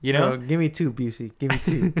 Yeah. Well, give me 2, Busey. Give me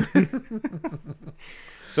 2.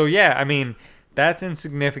 So yeah, I mean, that's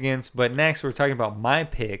Insignificance. But next, we're talking about my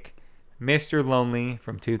pick, Mr. Lonely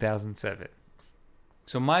from 2007.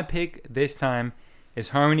 So my pick this time is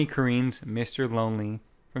Harmony Korine's Mr. Lonely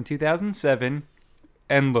from 2007.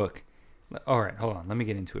 And look, all right, hold on, let me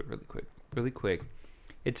get into it really quick.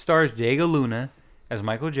 It stars Diego Luna as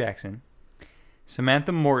Michael Jackson,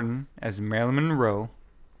 Samantha Morton as Marilyn Monroe,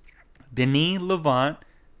 Denis Lavant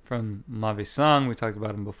from Mauvais Song, we talked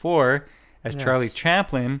about him before, as Charlie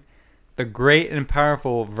Chaplin, the great and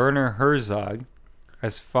powerful Werner Herzog,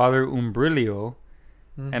 as Father Umbrillo,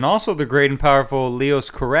 and also the great and powerful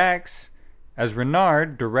Leos Carax as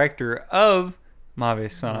Renard, director of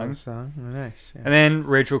Mave's Song. Nice. Yeah. And then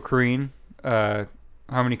Rachel Corrine,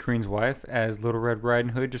 Harmony Korine's wife, as Little Red Riding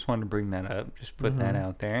Hood. Just wanted to bring that up. Just put that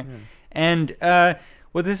out there. Yeah. And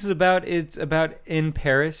what this is about, it's about in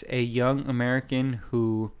Paris, a young American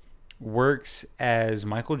who works as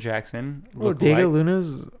Michael Jackson. Oh, Diego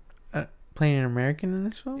Luna's playing an American in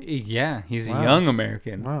this film? Yeah, he's a young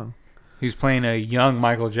American. Wow. Who's playing a young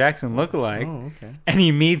Michael Jackson lookalike. Oh, okay. And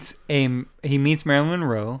he meets Marilyn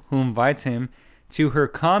Monroe, who invites him to her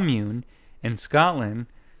commune in Scotland,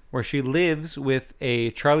 where she lives with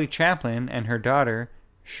a Charlie Chaplin and her daughter,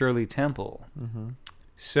 Shirley Temple. Mm-hmm.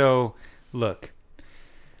 So, look,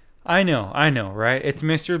 I know, right? It's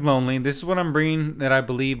Mr. Lonely. This is what I'm bringing that I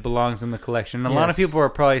believe belongs in the collection. A lot of people are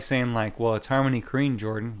probably saying, like, well, it's Harmony Korine,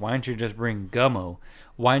 Jordan. Why don't you just bring Gummo?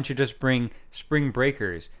 Why don't you just bring Spring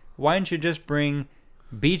Breakers? Why don't you just bring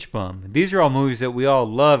Beach Bum? These are all movies that we all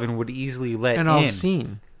love and would easily let in. And all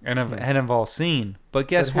seen. And have all seen. But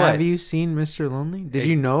guess what? Have you seen Mr. Lonely? Did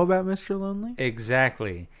you know about Mr. Lonely?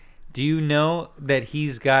 Exactly. Do you know that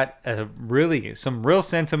he's got some real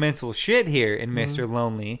sentimental shit here in Mr.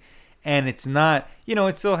 Lonely? And it's not,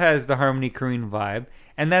 it still has the Harmony Korine vibe.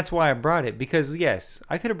 And that's why I brought it. Because, yes,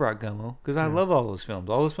 I could have brought Gummo. Because I love all those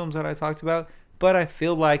films that I talked about. But I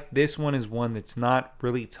feel like this one is one that's not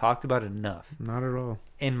really talked about enough. Not at all.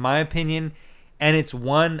 In my opinion. And it's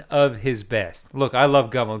one of his best. Look, I love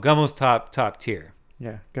Gummo. Gummo's top tier.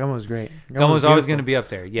 Yeah, Gummo's great. Gummo's always going to be up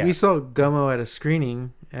there. Yeah. We saw Gummo at a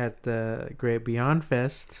screening at the Great Beyond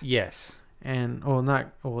Fest. Yes. And,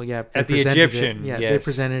 at the Egyptian. Yeah, yes. they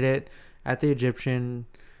presented it at the Egyptian.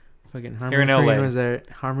 Fucking Here in LA. was there.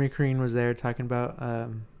 Harmony Korine was there talking about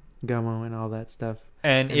Gummo and all that stuff.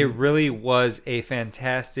 And it really was a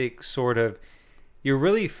fantastic sort of, you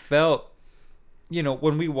really felt,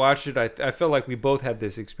 when we watched it, I felt like we both had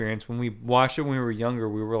this experience. When we watched it when we were younger,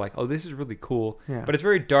 we were like, oh, this is really cool. Yeah. But it's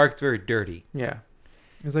very dark, it's very dirty. Yeah.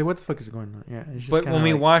 It's like, what the fuck is going on? Yeah. It's just but when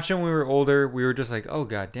we watched it when we were older, we were just like, oh,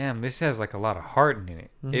 god damn, this has like a lot of heart in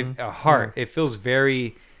it. It feels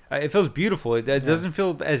very, it feels beautiful. It doesn't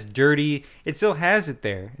feel as dirty. It still has it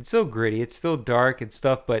there. It's still gritty. It's still dark and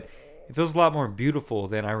stuff, but it feels a lot more beautiful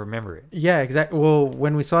than I remember it. Yeah, exactly. Well,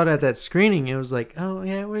 when we saw it at that screening, it was like, oh,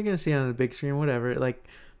 yeah, we're going to see it on the big screen, whatever. Like,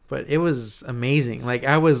 but it was amazing. Like,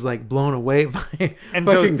 I was, like, blown away by fucking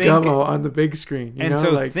Gummo on the big screen.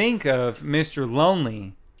 Think of Mr.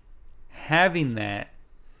 Lonely having that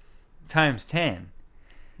times 10.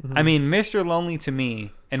 Mm-hmm. I mean, Mr. Lonely to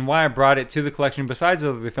me, and why I brought it to the collection besides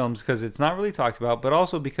other films, because it's not really talked about, but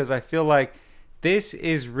also because I feel like this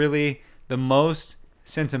is really the most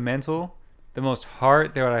sentimental, the most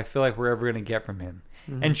heart that I feel like we're ever going to get from him.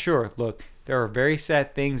 Mm-hmm. And sure, look, there are very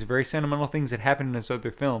sad things, very sentimental things that happen in his other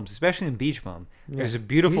films, especially in Beach Bum. Yeah. There's a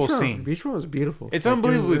beautiful scene. Beach Bum was beautiful. It's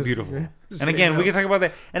unbelievably beautiful. And again, we can talk about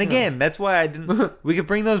that. And again, that's why I didn't. We could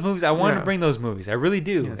bring those movies. I wanted to bring those movies. I really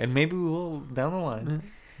do. Yes. And maybe we will down the line.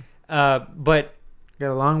 But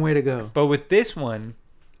got a long way to go. But with this one,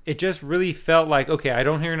 it just really felt like, okay, I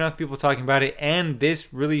don't hear enough people talking about it, and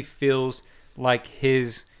this really feels like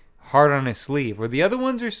his heart on his sleeve. Where the other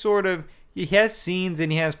ones are sort of, he has scenes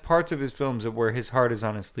and he has parts of his films where his heart is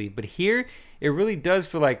on his sleeve. But here, it really does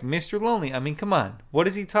feel like Mr. Lonely. I mean, come on. What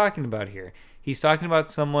is he talking about here? He's talking about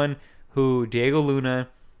someone who, Diego Luna,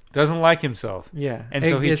 doesn't like himself. Yeah. And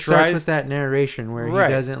so he tries starts with that narration where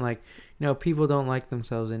he doesn't like, people don't like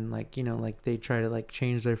themselves and like, like they try to like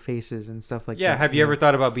change their faces and stuff like that. Yeah. Have you ever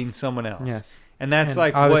thought about being someone else? Yes. And that's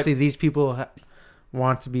like obviously these people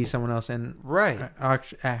want to be someone else, and I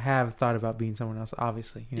have thought about being someone else,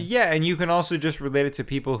 obviously. Yeah, and you can also just relate it to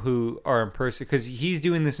people who are in person, because he's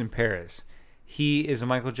doing this in Paris. He is a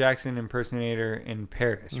Michael Jackson impersonator in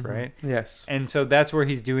Paris, right? Yes. And so that's where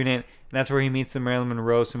he's doing it, and that's where he meets the Marilyn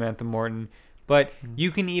Monroe, Samantha Morton. But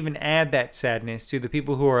you can even add that sadness to the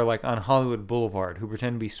people who are like on Hollywood Boulevard, who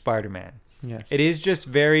pretend to be Spider-Man. Yes. It is just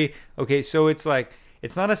very, okay, so it's like,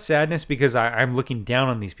 it's not a sadness because I'm looking down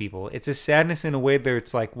on these people. It's a sadness in a way that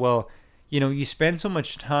it's like, well, you spend so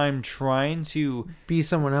much time trying to be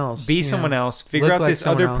someone else, figure out this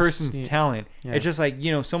other person's talent. Yeah. It's just like,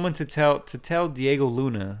 someone to tell Diego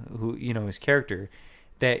Luna, who, his character,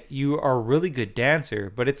 that you are a really good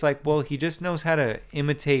dancer, but it's like, well, he just knows how to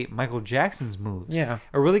imitate Michael Jackson's moves. Yeah.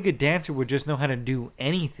 A really good dancer would just know how to do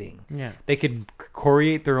anything. Yeah. They could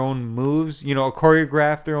choreograph their own moves,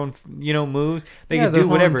 choreograph their own, moves. They could do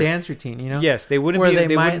whatever. Dance routine, Yes, they wouldn't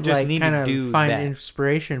they wouldn't just need to do find that.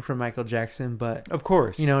 Inspiration from Michael Jackson, but of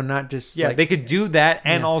course, not just they could do that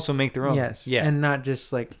and also make their own. Yes. Yeah. And not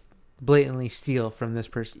just like blatantly steal from this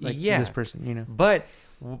person, like Yeah. this person, you know. But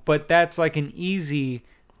that's like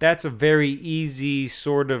that's a very easy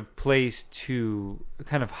sort of place to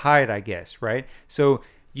kind of hide, I guess, right? So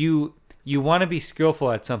you want to be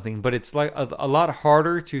skillful at something, but it's like a lot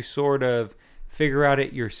harder to sort of figure out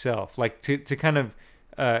it yourself, like to kind of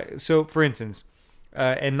so for instance,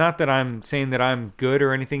 and not that I'm saying that I'm good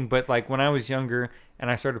or anything, but like when I was younger and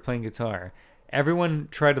I started playing guitar, everyone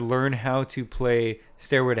tried to learn how to play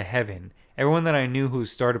Stairway to Heaven. Everyone that I knew who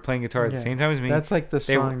started playing guitar at the same time as me, That's like the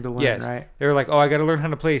song to learn, right? they were like, oh, I got to learn how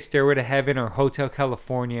to play Stairway to Heaven or Hotel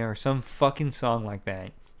California or some fucking song like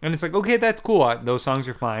that. And it's like, okay, that's cool. Those songs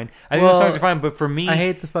are fine. I think those songs are fine. But for me, I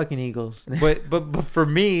hate the fucking Eagles. but for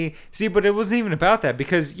me, see, but it wasn't even about that,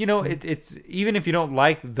 because you know it's even if you don't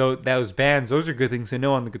like those bands, those are good things to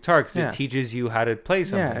know on the guitar, because it teaches you how to play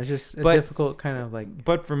something. Yeah, it's just a difficult kind of like.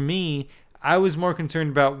 But for me, I was more concerned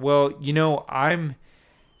about, well, you know,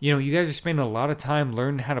 you guys are spending a lot of time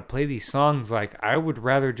learning how to play these songs. Like, I would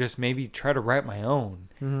rather just maybe try to write my own.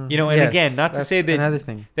 Mm-hmm. You know, and again, not to say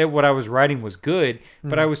that what I was writing was good,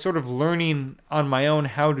 but I was sort of learning on my own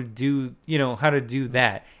how to do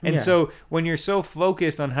that. And so when you're so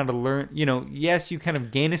focused on how to learn, you know, yes, you kind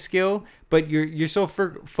of gain a skill, but you're so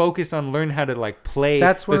focused on learning how to like play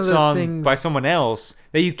the song by someone else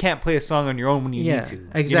that you can't play a song on your own when you need to.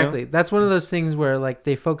 Exactly. You know? That's one of those things where like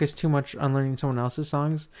they focus too much on learning someone else's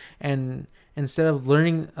songs, and instead of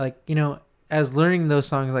learning, like, you know, as learning those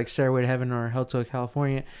songs like Stairway to Heaven or Hotel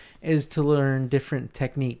California is to learn different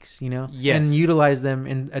techniques, you know, and utilize them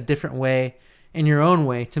in a different way, in your own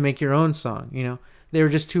way, to make your own song, you know. They were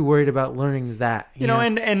just too worried about learning that. You know,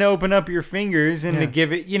 and open up your fingers and to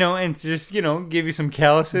give it, you know, and to just, you know, give you some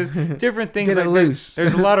calluses, different things. Get it loose.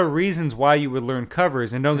 There's a lot of reasons why you would learn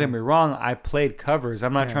covers. And don't get me wrong, I played covers.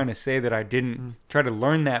 I'm not trying to say that I didn't try to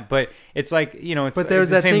learn that. But it's like, you know, it's But there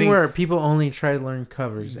was that thing where people only try to learn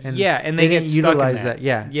covers. And and they get stuck in that.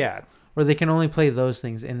 Yeah. Or they can only play those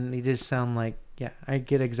things and they just sound like, I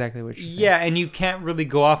get exactly what you're saying. Yeah, and you can't really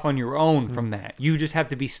go off on your own from that. You just have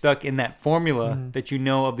to be stuck in that formula that you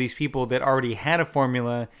know of these people that already had a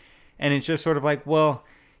formula. And it's just sort of like, well,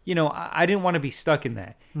 you know, I didn't want to be stuck in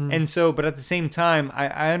that. And so, but at the same time,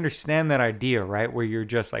 I understand that idea, right? Where you're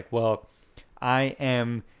just like, well, I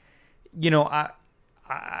am, you know,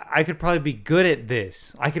 I could probably be good at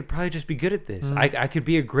this. I could probably just be good at this. I could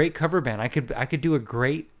be a great cover band. I could do a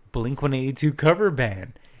great Blink-182 cover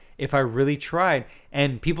band if I really tried.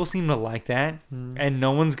 And people seem to like that, and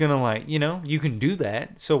no one's gonna like, you know, you can do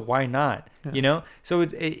that, so why not? You know, so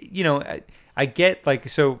it you know, I get, like,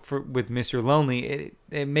 so with Mr. Lonely,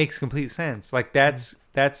 it makes complete sense. Like that's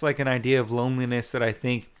like an idea of loneliness that I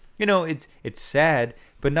think, you know, it's sad,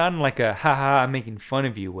 but not in like a haha I'm making fun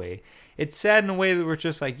of you way. It's sad in a way that we're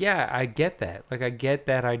just like, yeah, I get that. Like, I get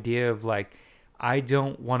that idea of like, I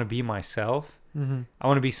don't want to be myself. I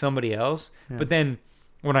want to be somebody else. But then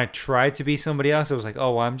when I tried to be somebody else, I was like,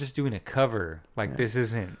 oh, well, I'm just doing a cover. Like, this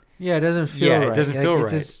isn't. Yeah, it doesn't feel right. It doesn't feel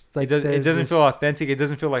right. It doesn't feel authentic. It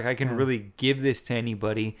doesn't feel like I can really give this to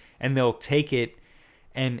anybody and they'll take it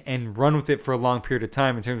and run with it for a long period of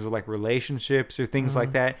time in terms of like relationships or things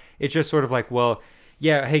like that. It's just sort of like, well,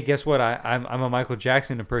 yeah, hey, guess what? I'm a Michael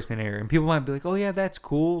Jackson impersonator. And people might be like, oh, yeah, that's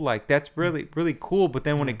cool. Like, that's really, really cool. But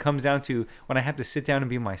then when it comes down to when I have to sit down and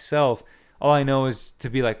be myself, all I know is to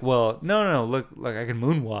be like, well, no, look, like I can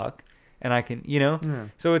moonwalk and I can, you know? Yeah.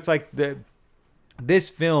 So it's like this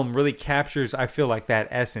film really captures, I feel like, that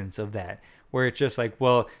essence of that, where it's just like,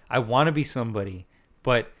 well, I want to be somebody,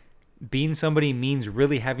 but being somebody means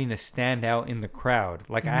really having to stand out in the crowd.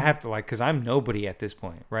 Like I have to, like, because I'm nobody at this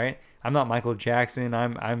point, right? I'm not Michael Jackson.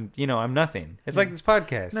 I'm you know, I'm nothing. It's like this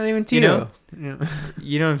podcast. Not even Tito. You know,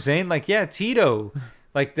 you know what I'm saying? Like, yeah, Tito.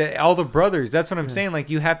 Like all the brothers. That's what I'm saying. Like,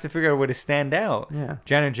 you have to figure out a way to stand out. Yeah.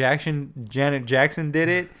 Janet Jackson did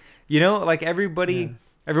it. You know, like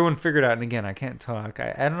everyone figured out. And again, I can't talk.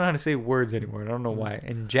 I don't know how to say words anymore. I don't know why.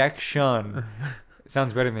 And Jack Shun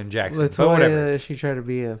sounds better than Jackson. But whatever. She tried to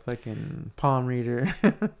be a fucking palm reader.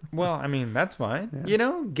 Well, I mean, that's fine. Yeah. You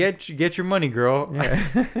know, get your money, girl.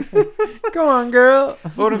 Yeah. Go on, girl.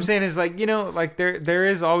 But what I'm saying is, like, you know, like there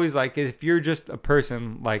is always, like, if you're just a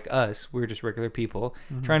person like us, we're just regular people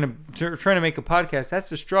trying to make a podcast. That's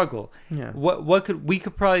a struggle. Yeah. We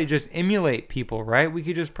could probably just emulate people, right? We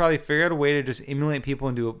could just probably figure out a way to just emulate people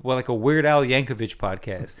and do like a Weird Al Yankovic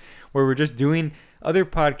podcast where we're just doing other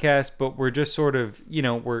podcasts, but we're just sort of, you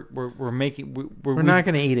know, we're not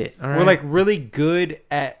gonna eat it. All right? We're like really good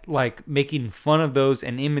at like making fun of those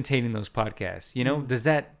and imitating those podcasts. You know, does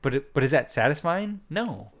that? But is that satisfying?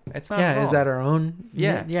 No. It's not. Yeah, at all. is that our own?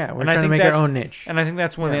 Yeah. Yeah. We're And I trying to think make our that's- own niche. And I think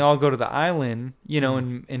that's when Yeah. they all go to the island, you know,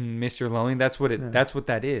 in Mr. Lonely. That's what it. Yeah. That's what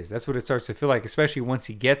that is. That's what it starts to feel like. Especially once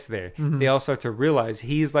he gets there, Mhm. they all start to realize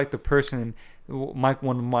he's like the person.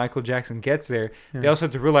 When Michael Jackson gets there, they Yeah. all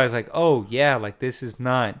start to realize like, oh yeah, like this is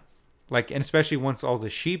not like, and especially once all the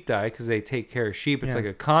sheep die because they take care of sheep. It's Yeah. like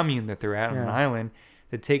a commune that they're at on an Yeah. island.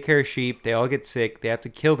 They take care of sheep. They all get sick. They have to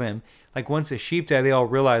kill them. Like once the sheep die, they all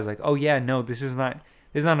realize like, oh yeah, no, this is not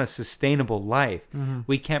a sustainable life. Mhm.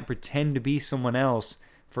 We can't pretend to be someone else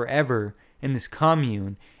forever in this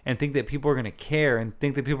commune and think that people are going to care and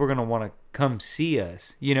think that people are going to want to come see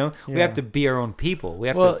us. You know, we Yeah. have to be our own people. We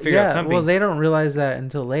have to figure out something. Well, they don't realize that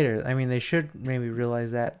until later. I mean, they should maybe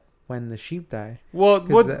realize that when the sheep die. Well,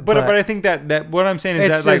 'Cause but I think that what I'm saying is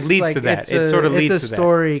that like just leads to that. It sort of leads to It's a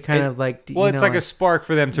story, kind It- of like. that. Well, it's like a spark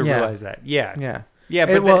for them to Yeah. realize that. Yeah, Yeah. yeah.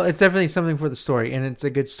 But Well, it's definitely something for the story, and it's a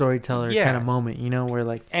good storyteller Yeah. kind of moment. You know, where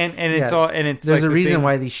like and it's yeah, all and it's there's like a the reason thing-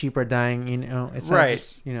 why these sheep are dying. You know, it's Right. not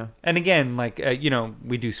just, you know. And again, like you know,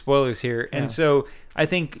 we do spoilers here, Yeah. and so I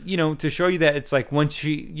think you know to show you that it's like once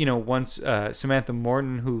Samantha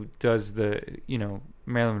Morton, who does the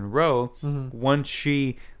Marilyn Monroe, Mhm. once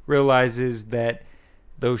she realizes that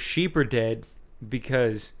those sheep are dead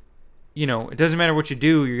because it doesn't matter what you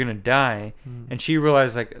do, you're gonna die, and she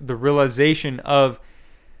realized like the realization of,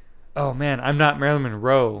 oh man, I'm not Marilyn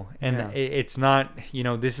Monroe, and Yeah. it's not,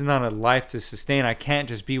 this is not a life to sustain. I can't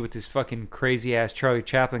just be with this fucking crazy ass Charlie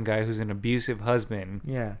Chaplin guy who's an abusive husband.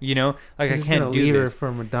 Yeah. Like He's I just can't gonna do leave this. her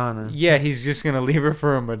for Madonna. Yeah, he's just gonna leave her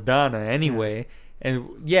for a Madonna anyway. And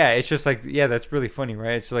yeah, it's just like, yeah, that's really funny,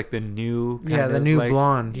 right? It's like the new kind Yeah, the of new like,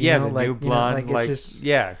 blonde. Yeah, know? the like, new you know, blonde, like, like, it's just,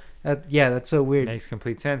 yeah. that's so weird. Makes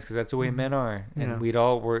complete sense because that's the way men are, and Yeah. we'd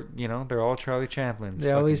all were, they're all Charlie Chaplins.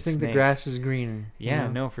 They always fucking think the snakes. grass is greener. you Yeah,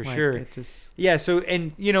 know? no, for Like, sure. It just, Yeah, so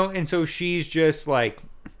and so she's just like,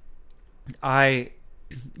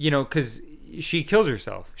 because she kills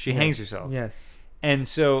herself, she hangs herself, yes. and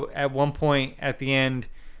so at one point at the end,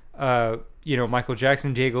 Michael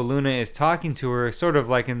Jackson, Diego Luna is talking to her, sort of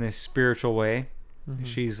like in this spiritual way. Mhm.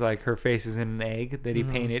 She's like, her face is in an egg that he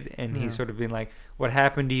Mhm. painted, and Yeah. he's sort of been like, "What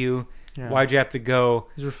happened to you? Yeah. Why'd you have to go?"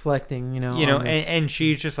 He's reflecting, on And, this- and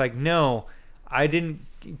she's just like, "No, I didn't,"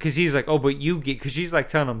 because he's like, "Oh, but you get," because she's like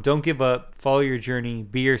telling him, "Don't give up, follow your journey,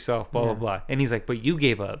 be yourself, blah blah Yeah. blah," and he's like, "But you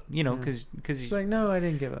gave up, Yeah. because she's like, no, I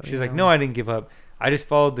didn't give up. she's like, "No, I didn't give up. I just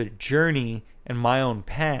followed the journey and my own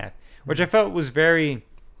path," which I felt was very,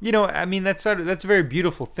 that's a very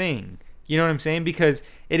beautiful thing. You know what I'm saying? Because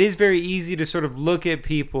it is very easy to sort of look at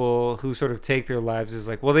people who sort of take their lives as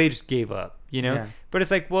like, well, they just gave up, Yeah. But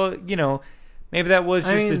it's like, well, maybe that was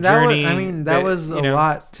just a that journey. that was a you know,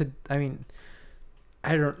 lot to.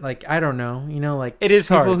 I don't know. Like It is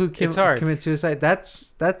people hard. who It's hard. commit suicide.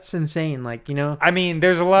 That's insane. I mean,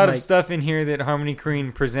 there's a lot of Like- stuff in here that Harmony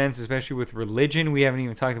Korine presents, especially with religion. We haven't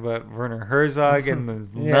even talked about Werner Herzog and the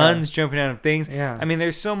Yeah. nuns jumping out of things. Yeah. I mean,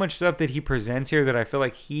 there's so much stuff that he presents here that I feel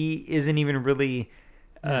like he isn't even really,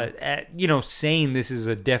 saying this is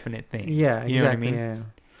a definite thing. Yeah, exactly. You know what I mean? Yeah.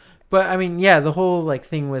 But I mean, yeah, the whole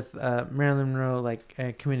thing with Marilyn Monroe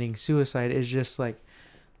committing suicide is just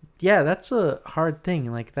yeah, that's a hard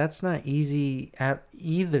thing. That's not easy at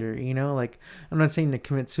either. I'm not saying to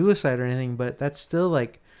commit suicide or anything, but that's still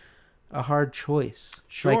a hard choice.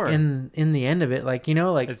 Sure. In the end of it,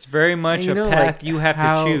 It's very much a path you have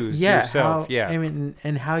to choose yourself. Yeah. I mean,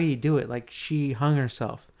 and how you do it. She hung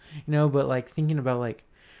herself, but thinking about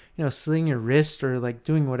slitting your wrist or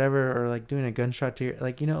doing whatever or doing a gunshot to your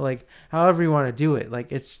however you want to do it.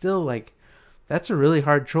 It's still that's a really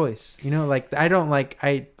hard choice. I don't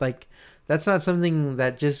that's not something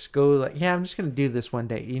that just go yeah, I'm just gonna do this one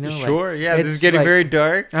day. Sure. Yeah. This is it's getting very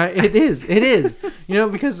dark. It is.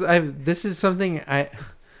 Because this is something I've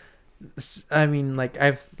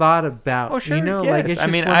thought about. Oh, sure. It's Yes. I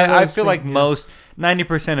just mean, one of I those feel like things, most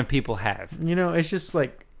 90% of people have. it's just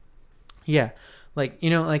yeah.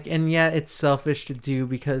 And yeah, it's selfish to do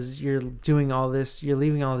because you're doing all this, you're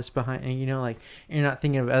leaving all this behind, and you're not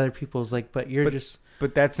thinking of other people's but you're just.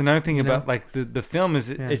 But that's another thing about the film is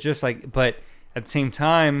it's just but at the same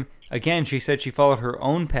time, again, she said she followed her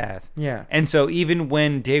own path. Yeah. And so even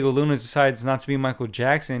when Diego Luna decides not to be Michael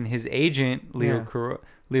Jackson, his agent Leo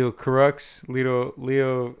Carax,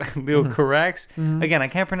 Mhm. again, I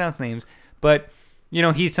can't pronounce names, but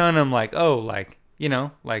he's telling him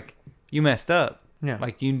you messed up. Yeah.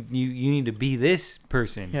 You need to be this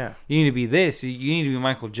person. Yeah. You need to be this. You need to be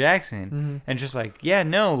Michael Jackson. Mhm. And just I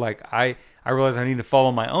realize I need to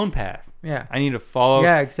follow my own path. Yeah. I need to follow.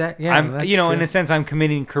 Yeah, exactly. Yeah, I'm, that's you know, true. in a sense, I'm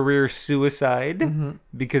committing career suicide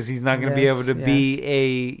because he's not going to be able to be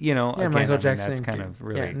a, you know, Yeah, again, Michael I mean, Jackson. that's kind of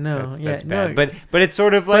really, Yeah, no, that's yeah, bad. no. But it's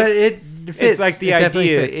sort of like, But it fits. it's like the It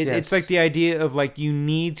definitely idea. fits, It's like the idea of like you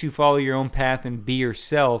need to follow your own path and be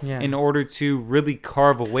yourself Yeah. in order to really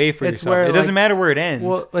carve a way for It's yourself. where, It doesn't like- matter where it ends.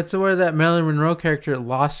 Well, it's where that Marilyn Monroe character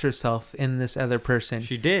lost herself in this other person.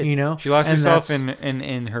 She did. You know? She lost And herself that's-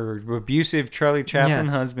 in her abusive Charlie Chaplin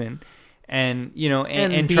Yes. husband, and you know,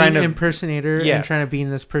 and and being trying to an impersonator Yeah. and trying to be in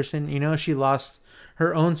this person. You know, she lost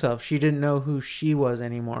her own self. She didn't know who she was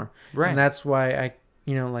anymore. right. And that's why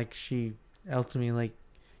like she ultimately like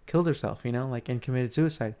killed herself. You know, like and committed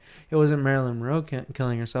suicide. It wasn't Marilyn Monroe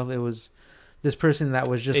killing herself. It was this person that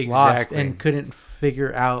was just lost Exactly. and couldn't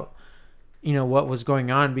figure out, you know, what was going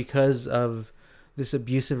on because of this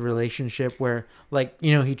abusive relationship where, like,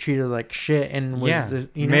 you know, he treated her like shit and was,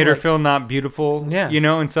 you know, made her like- feel not beautiful, Yeah. you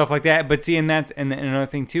know, and stuff like that. But see, and that's and another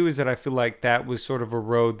thing too is that I feel like that was sort of a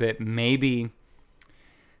road that maybe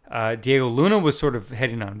Diego Luna was sort of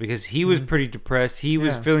heading on because he was pretty depressed. He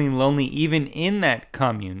was Yeah. feeling lonely even in that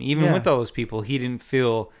commune, even Yeah. with all those people. He didn't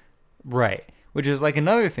feel right, which is like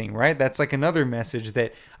another thing, right? That's like another message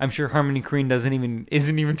that I'm sure Harmony Korine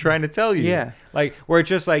isn't even trying to tell you. Yeah. Like where it's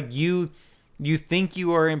just like you think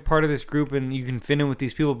you are in part of this group and you can fit in with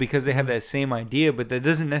these people because they have that same idea, but that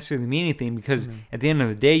doesn't necessarily mean anything because at the end of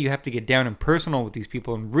the day, you have to get down and personal with these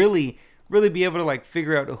people and really, really be able to like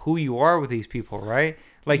figure out who you are with these people, right?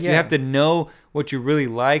 Like you Yeah. have to know what you really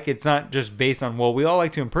like. It's not just based on, well, we all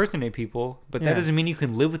like to impersonate people, but that Yeah. doesn't mean you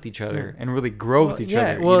can live with each other and really grow with each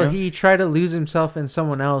other. Well, you know? he tried to lose himself in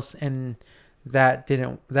someone else, and that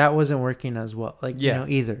wasn't working as well. Like, Yeah. you know,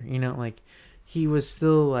 either. You know, like he was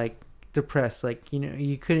still like depressed. Like, you know,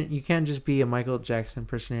 you can't just be a Michael Jackson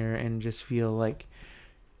impersonator and just feel like,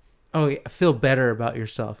 feel better about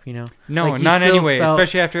yourself. You know, No, like, he not still anyway, felt-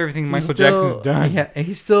 especially after everything he Michael still- Jackson's done. Yeah,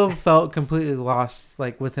 he still felt completely lost,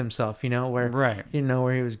 like with himself. You know, where Right. he didn't know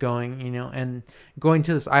where he was going. You know, and going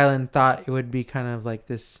to this island thought it would be kind of like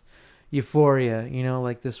this euphoria. You know,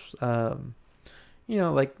 like this.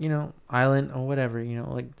 Island or whatever, you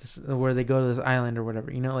know, like this, where they go to this island or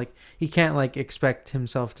whatever, you know, like he can't like expect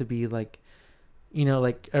himself to be like, you know,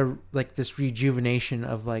 like this rejuvenation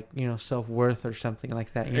of like, you know, self-worth or something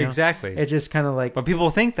like that. You know? Exactly. It just kind of like, But people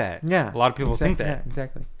think that. yeah, A lot of people think that. Yeah,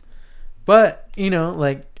 exactly. But, you know,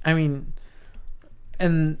 like, I mean,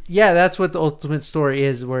 and yeah, that's what the ultimate story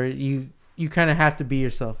is, where you kind of have to be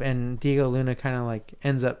yourself. And Diego Luna kind of like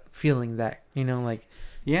ends up feeling that, you know, like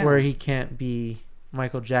Yeah. where he can't be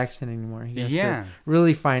Michael Jackson anymore. He has Yeah. to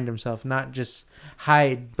really find himself, not just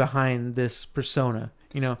hide behind this persona,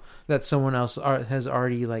 you know, that someone else has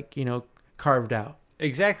already like, you know, carved out.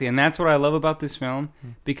 Exactly. And that's what I love about this film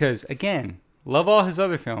because, again, love all his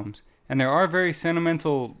other films. And there are very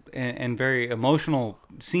sentimental and very emotional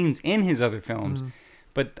scenes in his other films.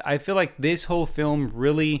 But I feel like this whole film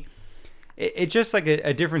really, it's just like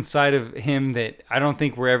a different side of him that I don't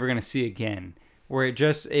think we're ever going to see again. Where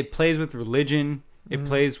it plays with religion. It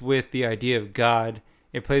plays with the idea of God.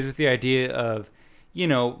 It plays with the idea of, you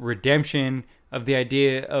know, redemption, of the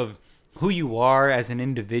idea of who you are as an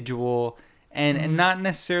individual. And not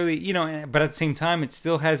necessarily, you know, but at the same time, it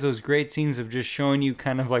still has those great scenes of just showing you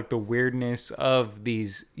kind of like the weirdness of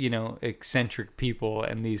these, you know, eccentric people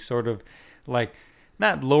and these sort of like,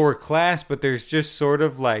 not lower class, but there's just sort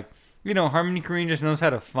of like, you know, Harmony Korine just knows how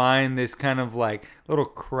to find this kind of like little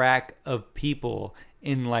crack of people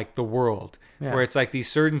in like the world. Yeah. Where it's like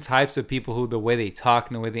these certain types of people who the way they talk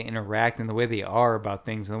and the way they interact and the way they are about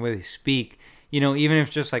things and the way they speak, you know, even if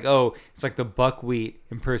it's just like, oh, it's like the buckwheat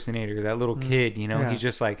impersonator, that little kid, you know, Yeah. he's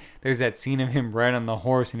just like, there's that scene of him riding on the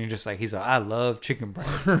horse and he's like, I love chicken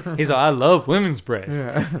breast. He's like, I love women's breast.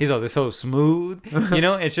 Yeah. He's like, they're so smooth, you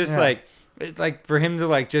know, it's just Yeah. like for him to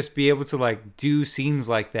like just be able to like do scenes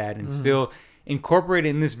like that and still incorporate it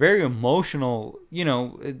in this very emotional, you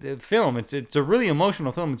know, film. It's a really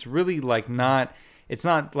emotional film. It's really like it's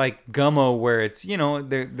not like Gummo where it's, you know,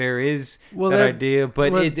 there is that idea,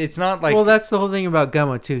 but it's not like. Well, that's the whole thing about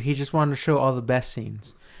Gummo too. He just wanted to show all the best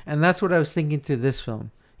scenes, and that's what I was thinking through this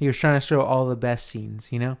film. He was trying to show all the best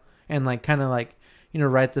scenes, you know, and like kind of like, you know,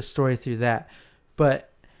 write the story through that. But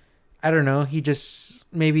I don't know. He just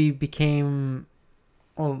maybe became.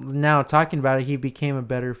 Well, now talking about it, he became a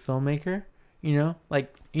better filmmaker. You know,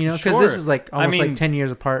 like, you know, because this is like almost like 10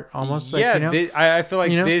 years apart, almost. Yeah, like, you know? I feel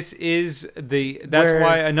like You know? this is that's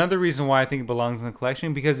why another reason why I think it belongs in the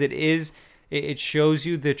collection, because it shows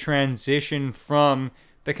you the transition from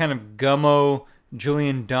the kind of Gummo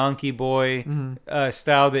Julian Donkey Boy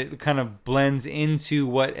style that kind of blends into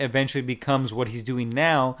what eventually becomes what he's doing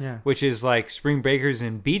now, which is like Spring Breakers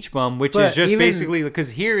and Beach Bum, which is just basically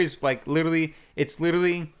because here is like it's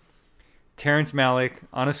literally Terrence Malick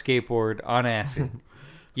on a skateboard on acid.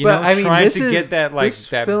 Trying to get that like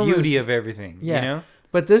that beauty of everything. Yeah. You know?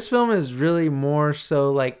 But this film is really more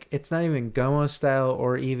so like it's not even Gummo style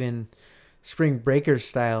or even Spring Breakers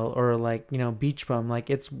style or like, Beach Bum. Like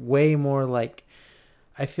it's way more like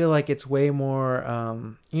I feel like it's way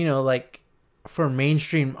more like for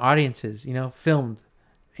mainstream audiences, filmed.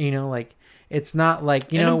 Like it's not like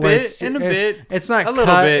it's not a little bit. It's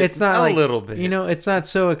not like a little bit. It's not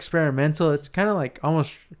so experimental. It's kind of like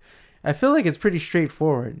almost. I feel like it's pretty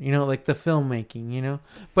straightforward. Like the filmmaking.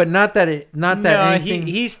 But not that anything.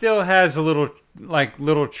 He still has a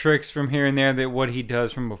little tricks from here and there that what he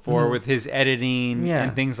does from before with his editing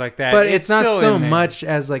and things like that. But it's not so much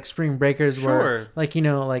as like Spring Breakers, where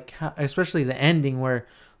especially the ending where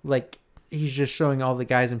like. He's just showing all the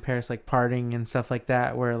guys in Paris like partying and stuff like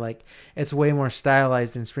that, where like it's way more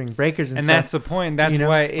stylized in Spring Breakers and stuff. That's the point. That's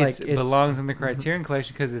why it belongs in the Criterion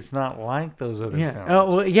Collection, because it's not like those other films.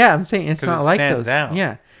 Oh well, yeah. I'm saying it's not like those. Out.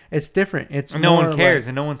 Yeah, it's different. It's no one cares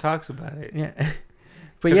and no one talks about it. Yeah,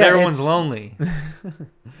 but everyone's lonely.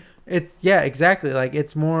 It's exactly. Like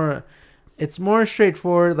it's more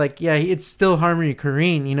straightforward. Like it's still Harmony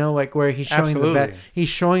Korine. Like where he's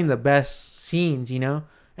showing the best scenes.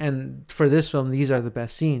 And for this film, these are the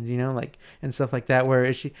best scenes, like and stuff like that.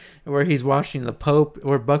 Where he's washing the Pope,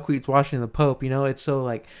 or Buckwheat's washing the Pope. It's so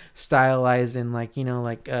like stylized and like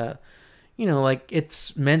like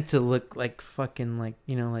it's meant to look like fucking like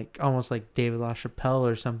like almost like David LaChapelle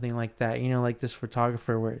or something like that. Like this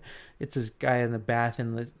photographer where it's this guy in the bath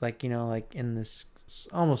and like like in this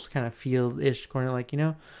almost kind of field-ish corner, like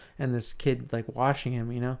and this kid like washing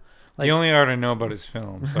him. Like, the only art I know about is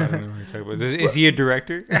film, so I don't know what you're talking about. Is he a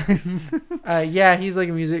director? Yeah, he's like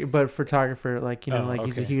a music, but photographer. Like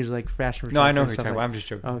he's a huge like fashion photographer. No, I know who you're talking about. I'm just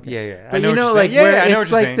joking. Oh, okay. Yeah. But I know like where it's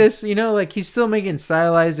like this. Like he's still making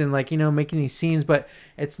stylized and like making these scenes, but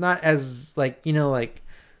it's not as like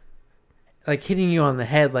like hitting you on the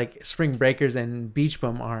head like Spring Breakers and Beach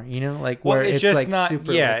Bum are. Like where it's just like not.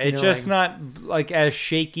 Super, yeah, like, it's just like, not like as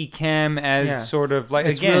shaky cam as sort of like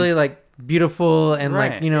it's really like. Beautiful and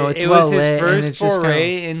right. Like it's well lit. It was his first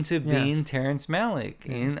foray kind of, into being Terrence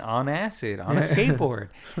Malick on acid on a skateboard,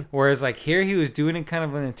 whereas like here he was doing it kind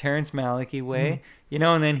of in a Terrence Malick-y way,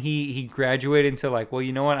 and then he graduated into like, well,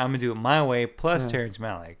 you know what, I'm gonna do it my way plus Terrence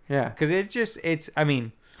Malick, because I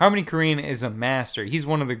mean, Harmony Korine is a master. He's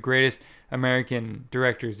one of the greatest American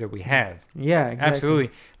directors that we have. Yeah, exactly.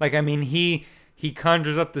 Absolutely. Like I mean, he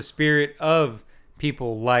conjures up the spirit of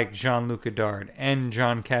people like Jean-Luc Godard and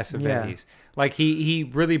John Cassavetes. Like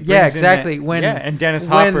he really brings in that, and Dennis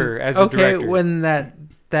Hopper as a director. When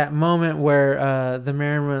that moment where the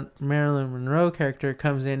Marilyn Monroe character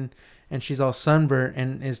comes in and she's all sunburnt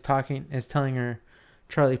and is telling her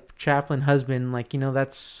Charlie Chaplin husband, like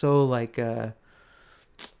that's so like who'd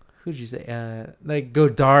you say like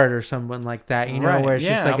Godard or someone like that, right. Where it's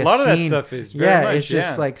just like a lot scene. Of that stuff is very much, it's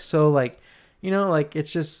just like so like like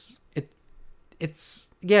it's just it's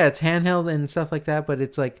handheld and stuff like that, but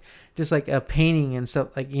it's like just like a painting and stuff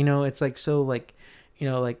like it's like so like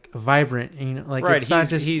like vibrant like right. It's not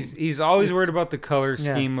just he's always worried about the color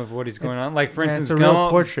scheme of what he's going on. Like for instance, it's a real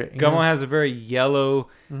portrait. Gummo has a very yellow.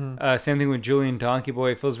 Same thing with Julian Donkey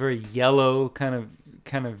Boy. It feels very yellow kind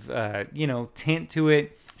of tint to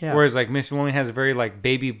it. Yeah. Whereas like Mr. Lonely has a very like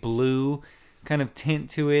baby blue kind of tint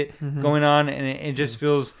to it going on, and it just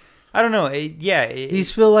feels. I don't know.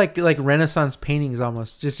 These feel like Renaissance paintings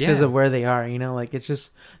almost, just because of where they are. Like it's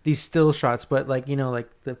just these still shots, but like like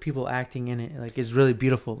the people acting in it, like is really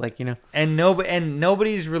beautiful. Like and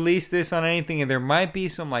nobody's released this on anything. And there might be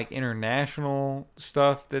some like international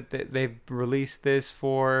stuff that they've released this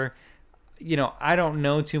for. I don't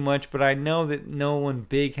know too much, but I know that no one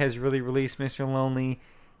big has really released Mr. Lonely,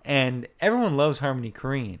 and everyone loves Harmony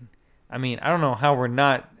Korine. I mean, I don't know how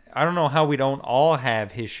we don't all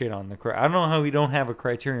have his shit on I don't know how we don't have a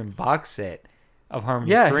Criterion box set of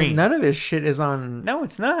Harmony Korine. Yeah, none of his shit is on. No,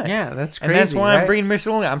 it's not. Yeah, that's crazy. And that's why right? I'm bringing Mr.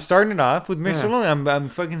 Lonely. I'm starting it off with Mr. Lonely. I'm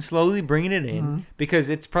fucking slowly bringing it in because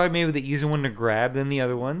it's probably maybe the easier one to grab than the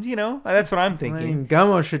other ones. That's what I'm thinking. I mean,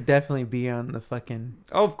 Gummo should definitely be on the fucking.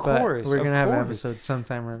 Of course, we're gonna have an episode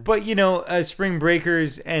sometime. But Spring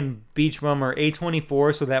Breakers and Beach Bum are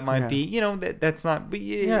A24, so that might be that's not. But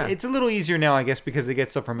it's a little easier now, I guess, because they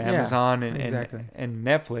get stuff from Amazon and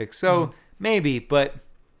Netflix. So maybe, but.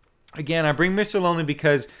 Again, I bring Mr. Lonely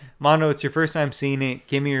because, Mondo, it's your first time seeing it.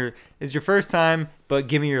 It's your first time, but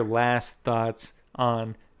give me your last thoughts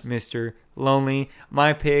on Mr. Lonely.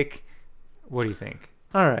 My pick. What do you think?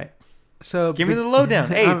 All right. So give me the lowdown.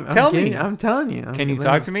 Hey, tell me. I'm telling you. Can you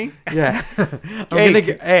talk to me? Yeah.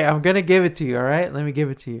 I'm gonna give it to you. All right. Let me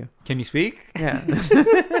give it to you. Can you speak? Yeah.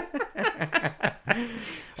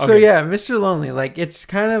 So Okay. yeah, Mr. Lonely. Like it's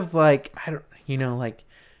kind of like I don't. You know, like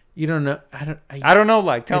you don't know. I don't know.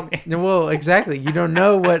 Like tell me. Well, exactly. You don't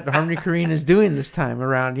know what Harmony Korine is doing this time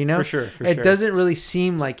around. You know, For sure. It doesn't really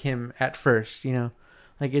seem like him at first. You know,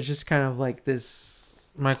 like it's just kind of like this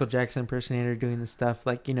Michael Jackson impersonator doing this stuff,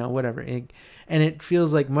 like, you know, whatever. And it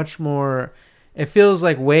feels like much more, it feels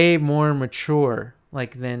like way more mature,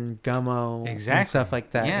 like than Gummo and stuff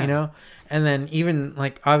like that, you know? And then even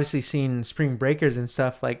like obviously seeing Spring Breakers and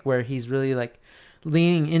stuff, like where he's really like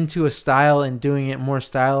leaning into a style and doing it more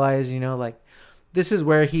stylized, you know, like this is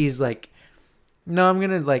where he's like, no, I'm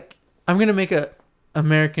going to make a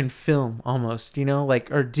American film almost, you know,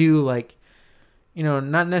 like, or do like, you know,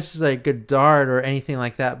 not necessarily Godard or anything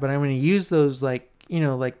like that, but I'm going to use those, like, you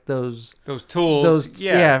know, like those tools,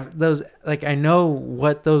 those, like, I know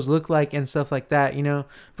what those look like and stuff like that, you know,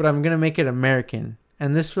 but I'm going to make it American.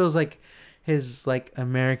 And this feels like his, like,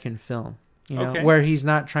 American film, you know, where he's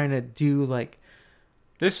not trying to do, like,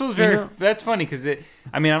 this feels very, you know, that's funny because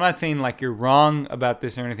I mean, I'm not saying like you're wrong about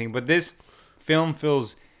this or anything, but this film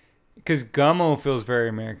feels, because Gummo feels very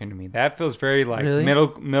American to me. That feels very like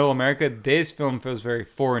middle America. This film feels very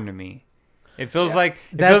foreign to me. It feels like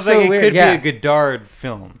it could be a Godard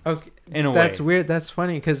film. Okay, in a way. That's weird. That's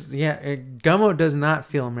funny because Gummo does not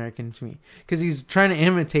feel American to me because he's trying to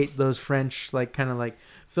imitate those French, like, kind of like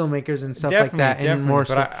filmmakers and stuff like that, and more.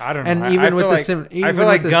 But I don't know. And even with I feel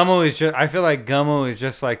like Gummo is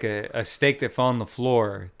just like a steak that fell on the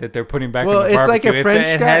floor that they're putting back. Well, in the it's barbecue. like a French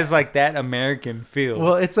guy. It has like that American feel.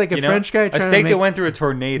 Well, it's like a French guy trying a steak to make, that went through a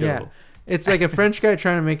tornado. Yeah. It's like a French guy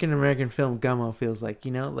trying to make an American film. Gummo feels like,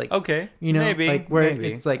 you know, like, okay, you know, maybe, like where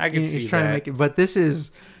it's like he's trying to make it, but this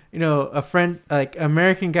is, you know, a French, like,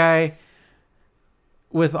 American guy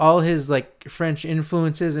with all his like French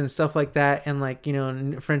influences and stuff like that, and like, you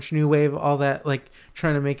know, French New Wave, all that, like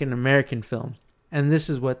trying to make an American film. And this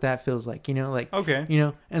is what that feels like, you know, like, okay, you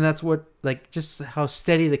know, and that's what, like, just how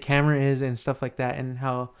steady the camera is and stuff like that, and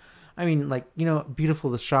how, I mean, like, you know,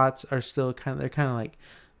 beautiful the shots are still they're kind of like,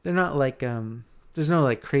 they're not like, there's no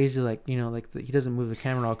like crazy, like, you know, like he doesn't move the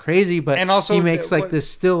camera all crazy, but and also he makes like this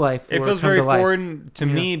still life. It feels very foreign to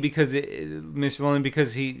me because Mr. Lonely,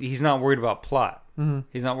 because he's not worried about plot. Mm-hmm.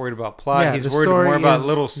 He's not worried about plot. Yeah, he's worried more about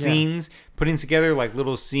little scenes, putting together like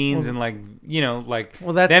little scenes, and like, you know, like,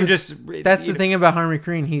 well, that's the thing about Harmony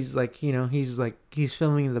Korine. He's like, you know, he's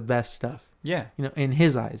filming the best stuff. Yeah, you know, in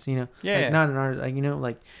his eyes, you know, like, not in ours, like, you know,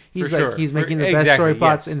 like he's like he's making the best story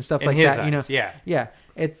plots and stuff like that, you know. Yeah,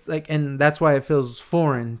 it's like, and that's why it feels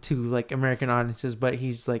foreign to like American audiences, but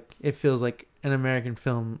he's like, it feels like an American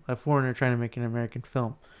film, a foreigner trying to make an American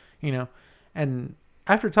film, you know. And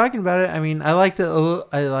after talking about it, I mean, I liked it a little.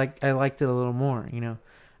 I liked it a little more, you know.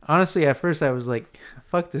 Honestly, at first I was like,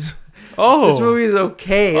 "Fuck this! This movie is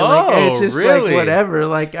okay. Like, it's just like whatever.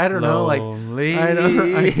 Like, I don't know. Like, I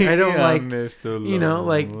don't like, Mr. you know,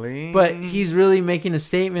 like." But he's really making a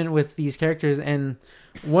statement with these characters, and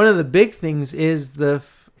one of the big things is the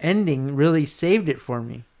ending really saved it for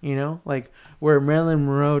me. You know, like where Marilyn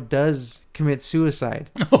Monroe does commit suicide.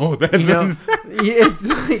 Oh, that's, you know,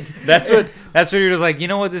 like, that's what you're just like. You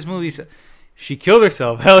know what, this movie's. She killed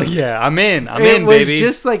herself. Hell yeah, I'm in, baby.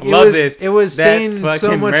 Just like, love this. It was that saying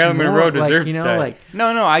so much Marilyn more. Monroe deserved, like, you know, that. Like,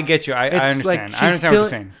 no, I get you. I understand. Like, I understand what you're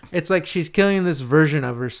saying. It's like she's killing this version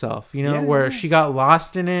of herself. You know, where she got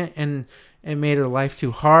lost in it, and it made her life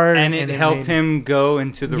too hard, and it helped him go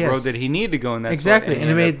into the road that he needed to go in. That's exactly, and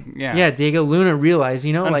it made Diego Luna realize,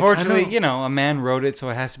 you know, unfortunately, like, you know, a man wrote it, so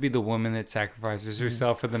it has to be the woman that sacrifices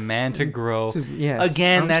herself for the man to grow.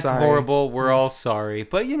 Again, that's horrible. We're all sorry,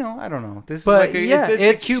 but you know, I don't know. This is like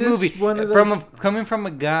it's a cute movie coming from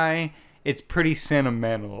a guy. It's pretty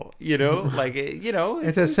sentimental, you know, like, you know,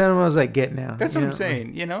 it's as sentimental as I get now. That's what I'm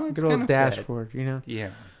saying. You know, it's good old kind of dashboard. You know, yeah.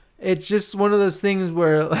 It's just one of those things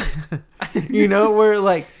where, you know, where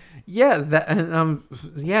like, sorry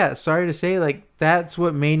to say, like, that's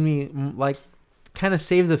what made me like kind of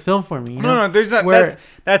save the film for me. You know? No, there's not.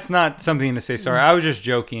 That's not something to say. Sorry, I was just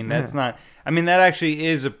joking. That's not. I mean, that actually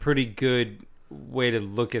is a pretty good way to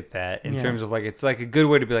look at that in terms of like, it's like a good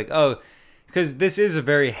way to be like, oh, because this is a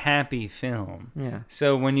very happy film. Yeah.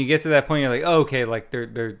 So when you get to that point, you're like, oh, okay, like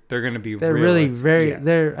they're gonna be. They're really very.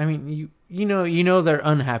 They're. I mean, they're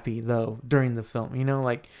unhappy though during the film.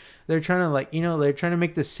 Like they're trying to they're trying to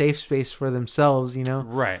make this safe space for themselves.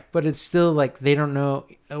 Right. But it's still like they don't know.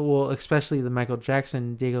 Well, especially the Michael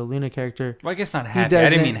Jackson Diego Luna character. Well, I guess not happy. I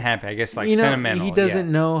didn't mean happy. I guess like sentimental. He doesn't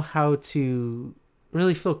know how to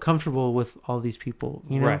really feel comfortable with all these people.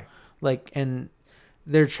 Right. Like, and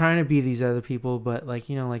they're trying to be these other people, but like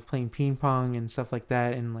like playing ping pong and stuff like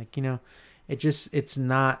that, and like it's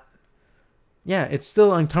not. Yeah, it's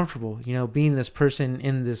still uncomfortable, being this person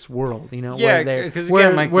in this world, Yeah, because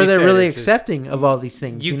where like they're said, really accepting of all these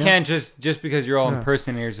things. You can't just because you're all No.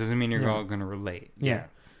 impersonators doesn't mean you're No. all going to relate. Yeah,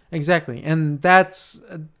 exactly, and that's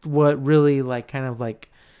what really like kind of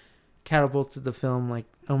like catapulted the film. Like,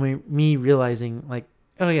 me realizing like,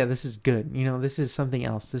 oh yeah, this is good. This is something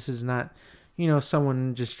else. This is not,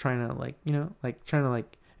 someone just trying to like, trying to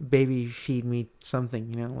like baby feed me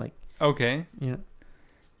something. Like, Okay.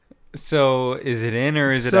 So is it in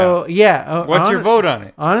or is it so out? yeah. What's your vote on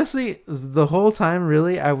it? Honestly, the whole time,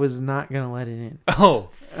 really, I was not gonna let it in. Oh,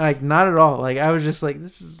 Like, not at all. Like, I was just like,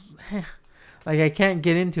 this is, like, I can't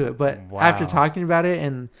get into it. But after Wow. talking about it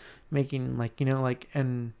and making like,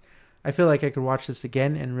 and I feel like I could watch this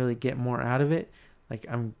again and really get more out of it. Like,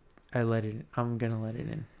 I'm gonna let it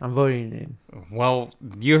in. I'm voting it in. well,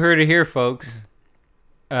 you heard it here, folks.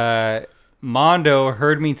 Mondo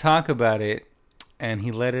heard me talk about it, and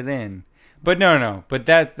he let it in. But no. But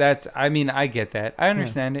that's. I mean, I get that. I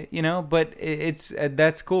understand it. But it's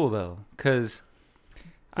that's cool though, because.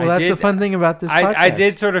 Well, that's the fun thing about this podcast. I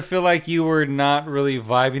did sort of feel like you were not really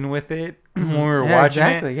vibing with it when we were watching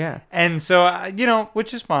exactly, it. Yeah. And so,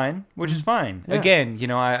 which is fine. Yeah. Again,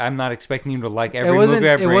 I'm not expecting you to like every movie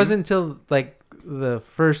I bring. It wasn't until like the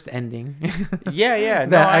first ending. Yeah.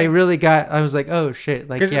 that I really got. I was like, oh shit!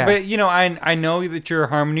 Like, yeah. But I know that you're a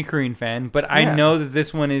Harmony Korine fan, but I know that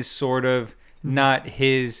this one is sort of not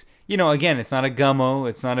his. Again, it's not a Gummo,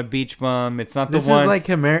 it's not a Beach Bum, it's not the one. This is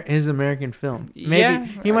like his American film. Maybe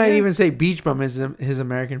he might even say Beach Bum is his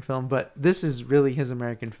American film, but this is really his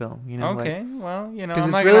American film. Okay, like, well, I'm it's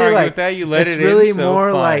not really gonna argue like, with that. You let it's it really in, so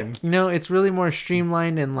more fine. like it's really more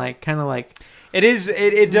streamlined and like kind of like. It is.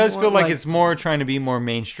 It does more feel like like- it's more trying to be more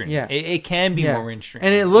mainstream. Yeah. It can be more mainstream,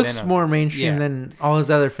 and it looks than more others. mainstream Yeah. than all his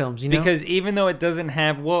other films. Because even though it doesn't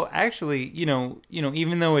have, well, actually,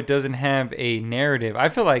 even though it doesn't have a narrative, I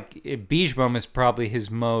feel like Beach Bum is probably his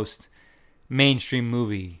most mainstream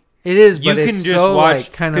movie. it is, but You can it's just so watch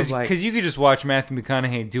like, kind of like. because you could just watch Matthew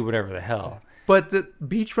McConaughey do whatever the hell. But the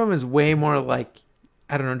Beach Bum is way more like.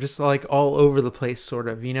 I don't know, just like all over the place, sort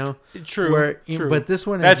of, True. True. But this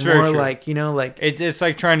one is That's very more true. like, like It's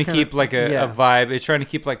like trying to Kinda- keep like a vibe. It's trying to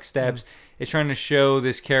keep like steps. It's trying to show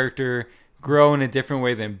this character grow in a different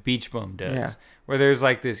way than Beach Bum does. Yeah. Where there's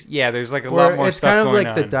like this, there's like a where lot more it's stuff kind of going like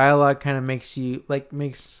on. the dialogue kind of makes you like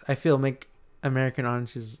make American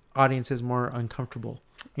audiences more uncomfortable.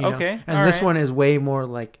 Okay, and all this right. one is way more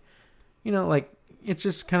like, like it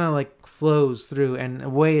just kind of like flows through, and the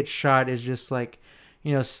way it's shot is just like,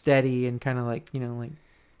 steady and kind of like, like.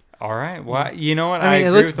 All right. Well, you know what? I mean, it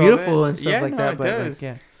agree looks with all beautiful that. and stuff Yeah, like no, that, it but does.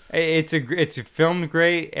 like, yeah. It's filmed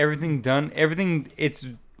great. Everything done. Everything. It's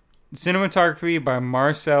cinematography by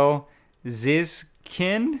Marcel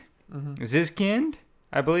Zizkind. Zizkind,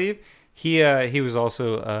 I believe. He was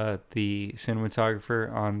also the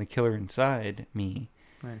cinematographer on The Killer Inside Me,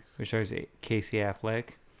 Nice. which stars Casey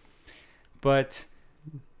Affleck. But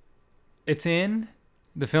it's in.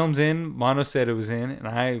 The film's in. Mono said it was in, and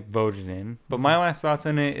I voted in. But my last thoughts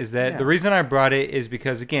on it is that the reason I brought it is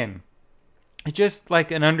because, again, it's just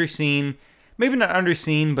like an underseen, maybe not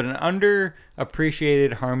underseen, but an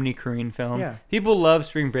underappreciated Harmony Korine film. Yeah. People love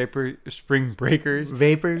Spring Breakers.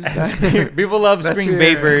 Vapors. People love That's Spring your-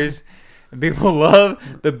 Vapors. People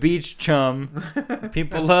love the beach chum.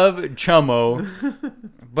 People love Chummo.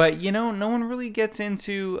 But, no one really gets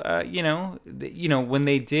into, when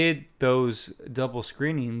they did those double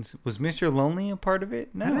screenings, was Mr. Lonely a part of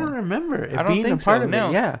it? No. I don't remember it I don't being think a part so, of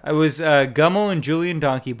no. it. Yeah. It was Gummo and Julian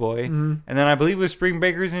Donkey Boy. Mm-hmm. And then I believe it was Spring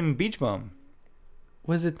Breakers and Beach Bum.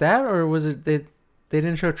 Was it that, or was it they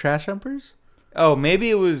didn't show Trash Humpers? Oh, maybe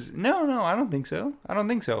it was... No, I don't think so. I Oh,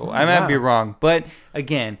 might wow. be wrong. But,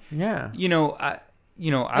 again, Yeah. I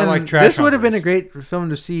And like Trash this would have been a Humpers. great film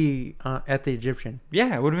to see at the Egyptian,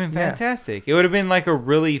 Yeah, it would have been Yeah. fantastic. It would have been like a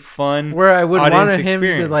really fun where I would audience want him to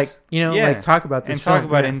experience. like Yeah. like talk about this and talk film.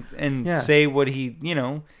 about Yeah. it and Yeah. say what he,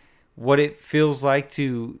 what it feels like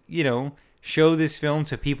to, show this film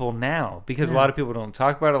to people now. Because a lot of people don't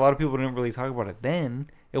talk about it. A lot of people didn't really talk about it then.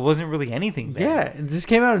 it wasn't really anything then. Yeah, this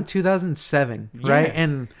came out in 2007, Yeah. right?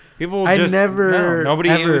 And People I just never, nobody.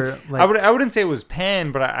 ever, like, I wouldn't say it was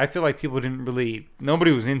panned, but I feel like people didn't really.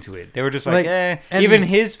 Nobody was into it. They were just like, Like, eh. and- Even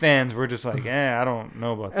his fans were just like, I don't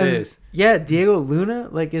know about and, this. yeah, Diego Luna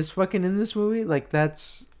like is fucking in this movie. Like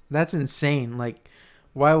that's insane. Like,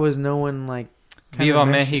 why was no one like? kinda Viva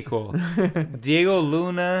mentioned- Mexico. Diego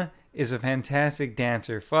Luna is a fantastic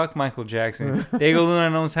dancer. Fuck Michael Jackson. Diego Luna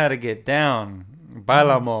knows how to get down.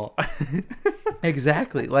 Bailamo.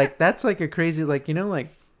 Exactly. Like that's like a crazy like like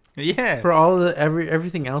Yeah. for all the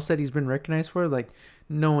everything else that he's been recognized for, like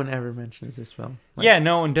no one ever mentions this film. Like, Yeah,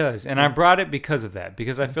 no one does. And I brought it because of that.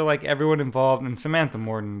 Because I feel like everyone involved, and Samantha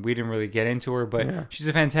Morton, we didn't really get into her, but Yeah. she's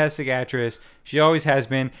a fantastic actress. She always has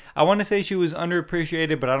been. I want to say she was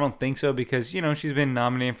underappreciated, but I don't think so because, she's been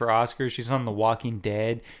nominated for Oscars. She's on The Walking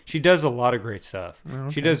Dead. She does a lot of great stuff. Oh,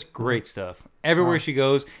 She okay. does great stuff. Everywhere Wow. she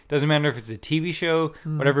goes, doesn't matter if it's a TV show,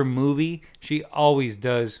 whatever movie, she always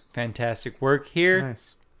does fantastic work. Here,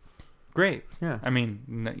 Nice. great. Yeah. I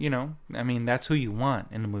mean, that's who you want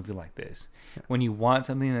in a movie like this. When you want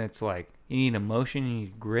something that's like, you need emotion, you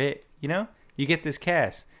need grit, you get this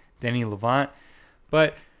cast. Denny Levant.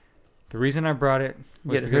 But the reason I brought it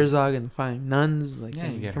You was get because, Herzog and the Flying Nuns. Like,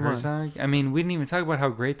 you get come on. Herzog. I mean, we didn't even talk about how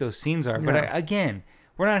great those scenes are. But Yeah. Again,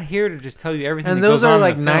 we're not here to just tell you everything And that those goes on are in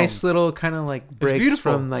like the film. nice little kind of like breaks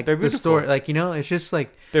beautiful. from like They're the beautiful. story. Like, it's just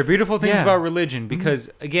like, They're beautiful things Yeah. about religion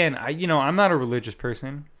because, again, I'm not a religious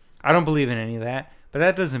person. I don't believe in any of that. But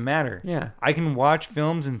that doesn't matter. yeah. I can watch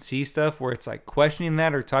films and see stuff where it's like questioning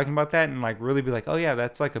that or talking about that and like really be like, oh yeah,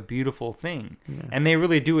 that's like a beautiful thing. Yeah. And they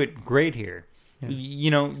really do it great here. Yeah.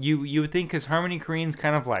 You would think because Harmony Korine's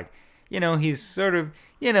kind of like, he's sort of,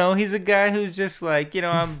 he's a guy who's just like,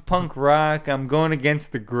 I'm punk rock. I'm going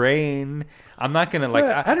against the grain. I'm not gonna like.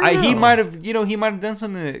 But I don't He know. might have, he might have done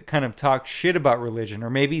something that kind of talks shit about religion, or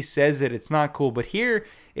maybe says that it's not cool. But here,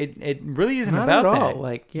 it really isn't Not about at all. that.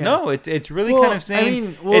 Like, yeah. No, it's really Well, kind of saying I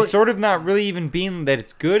mean, well, it's sort of not really even being that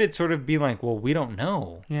it's good. It's sort of being like, well, we don't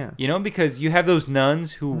know. Yeah. Because you have those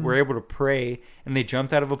nuns who were able to pray and they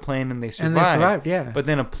jumped out of a plane and they survived. And they survived, yeah. But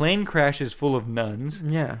then a plane crashes full of nuns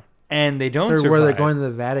Yeah. and they don't Or survive. where they're going to the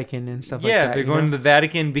Vatican and stuff like that. Yeah, they're going to the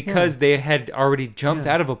Vatican because they had already jumped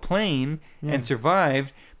Yeah. out of a plane Yeah. and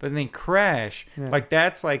survived, but then they crash. Yeah. Like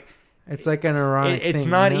that's like It's like an ironic it's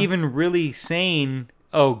thing, not even really saying,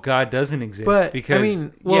 oh, God doesn't exist. But because I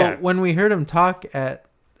mean, when we heard him talk at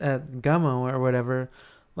Gummo or whatever,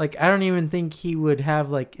 like I don't even think he would have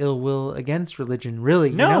like ill will against religion,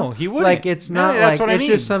 really. No, he wouldn't. Like it's No, not that's like what I it's mean.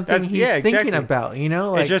 just something That's- he's yeah, thinking exactly.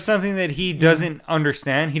 about. Like it's just something that he doesn't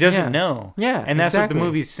understand. He doesn't Yeah. know. Yeah, and that's exactly. what the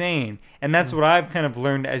movie's saying. And that's what I've kind of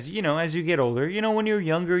learned as you get older. When you're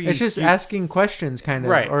younger, it's just you, asking questions, kind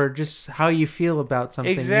of, Right. or just how you feel about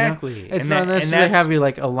something. Exactly. It's And not that- and necessarily that's- have you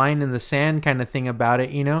like a line in the sand kind of thing about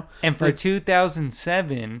it. And for Like-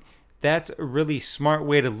 2007, that's a really smart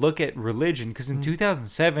way to look at religion. Because in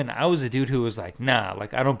 2007, I was a dude who was like, nah,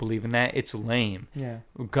 like I don't believe in that. It's lame. Yeah.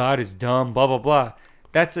 God is dumb. Blah blah blah.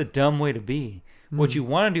 That's a dumb way to be. What you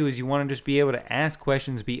want to do is you want to just be able to ask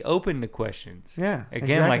questions, be open to questions. Yeah.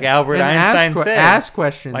 Again, like exactly. Albert And Einstein said. ask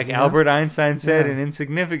questions. Like you know? Albert Einstein said Yeah. in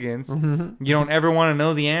Insignificance, Mhm. you don't ever want to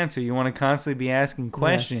know the answer. You want to constantly be asking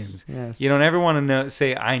questions. Yes. You don't ever want to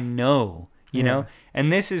say, I know, you Yeah. know?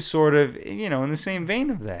 And this is sort of, in the same vein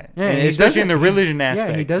of that. Yeah, And he especially in the doesn't- religion he,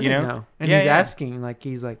 aspect. Yeah, he doesn't you know? know. And Yeah, he's yeah. asking, like,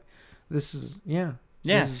 he's like, this is, yeah.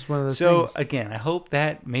 Yeah. This is one of those So, things. again, I hope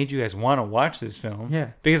that made you guys want to watch this film. Yeah.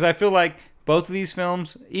 Because I feel like both of these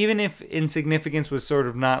films, even if Insignificance was sort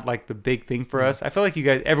of not like the big thing for us, I feel like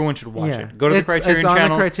everyone should watch it. Go to the Criterion It's on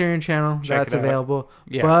channel. the Criterion channel. Check That's it out. available.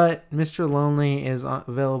 Yeah. But Mr. Lonely is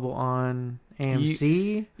available on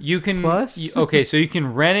AMC. You can Plus? okay, so you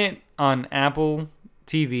can rent it on Apple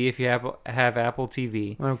TV if you have Apple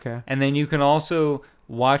TV, Okay. and then you can also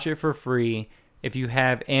watch it for free if you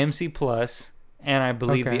have AMC Plus and I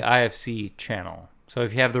believe Okay. the IFC channel. So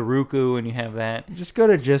if you have the Roku and you have that, Just go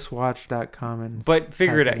to justwatch.com and but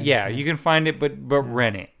figure it type out. in, Yeah, yeah. you can find it, but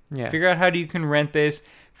rent it. yeah. Figure out how you can rent this.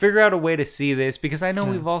 Figure out a way to see this because I know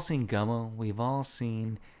Yeah. we've all seen Gummo, we've all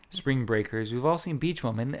seen Spring Breakers, we've all seen Beach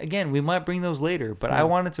Bum, and again, we might bring those later. But I Yeah.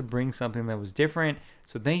 wanted to bring something that was different.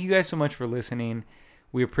 So thank you guys so much for listening.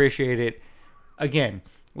 We appreciate it. Again,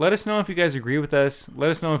 let us know if you guys agree with us. Let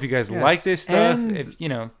us know if you guys Yes. like this stuff. And- If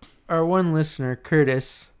Our one listener,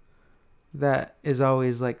 Curtis, that is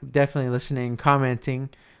always like definitely listening, commenting.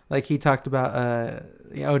 Like he talked about,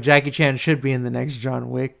 Jackie Chan should be in the next John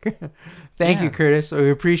Wick. Thank you, Yeah. Curtis. We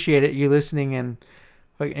appreciate it. You listening and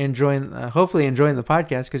hopefully enjoying the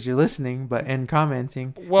podcast because you're listening, and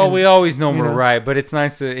commenting. Well, and, we always know we're right, but it's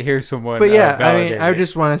nice to hear someone. But yeah, I mean, I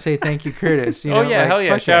just want to say thank you, Curtis. Oh yeah, hell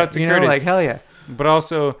yeah! Shout out to Curtis. Hell yeah. But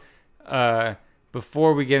also,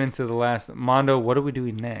 before we get into the last, Mondo, what are we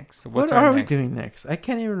doing next? What are we doing next? I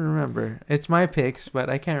can't even remember. It's my picks, but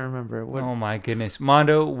I can't remember. What? Oh my goodness,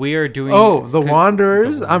 Mondo, we are doing. Oh, The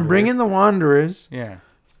Wanderers. I'm bringing The Wanderers. Yeah.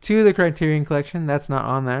 To the Criterion Collection. That's not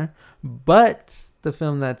on there, but the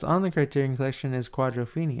film that's on the Criterion Collection is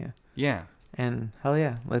Quadrophenia. Yeah. And hell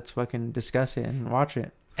yeah, let's fucking discuss it and watch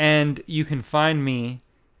it. And you can find me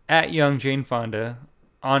at Young Jane Fonda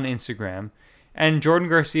on Instagram, and Jordan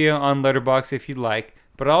Garcia on Letterboxd if you'd like.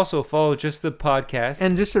 But also follow just the podcast.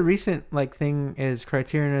 And just a recent thing is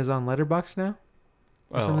Criterion is on Letterboxd now,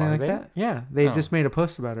 or something like that. Yeah, they just made a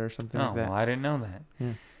post about it or something like that. Oh, I didn't know that.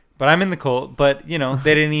 Yeah. But I'm in the cult. But they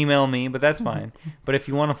didn't email me. But that's fine. But if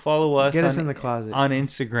you want to follow us, get us in the closet on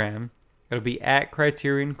Instagram, it'll be at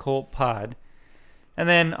Criterion Cult Pod. And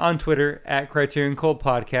then on Twitter, at Criterion Cult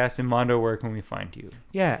Podcast. And Mondo, where can we find you?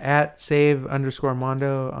 Yeah, at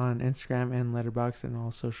 @save_Mondo on Instagram and Letterboxd and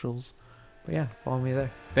all socials. But yeah, follow me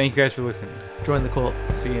there. Thank you guys for listening. Join the cult.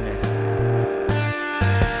 See you next time.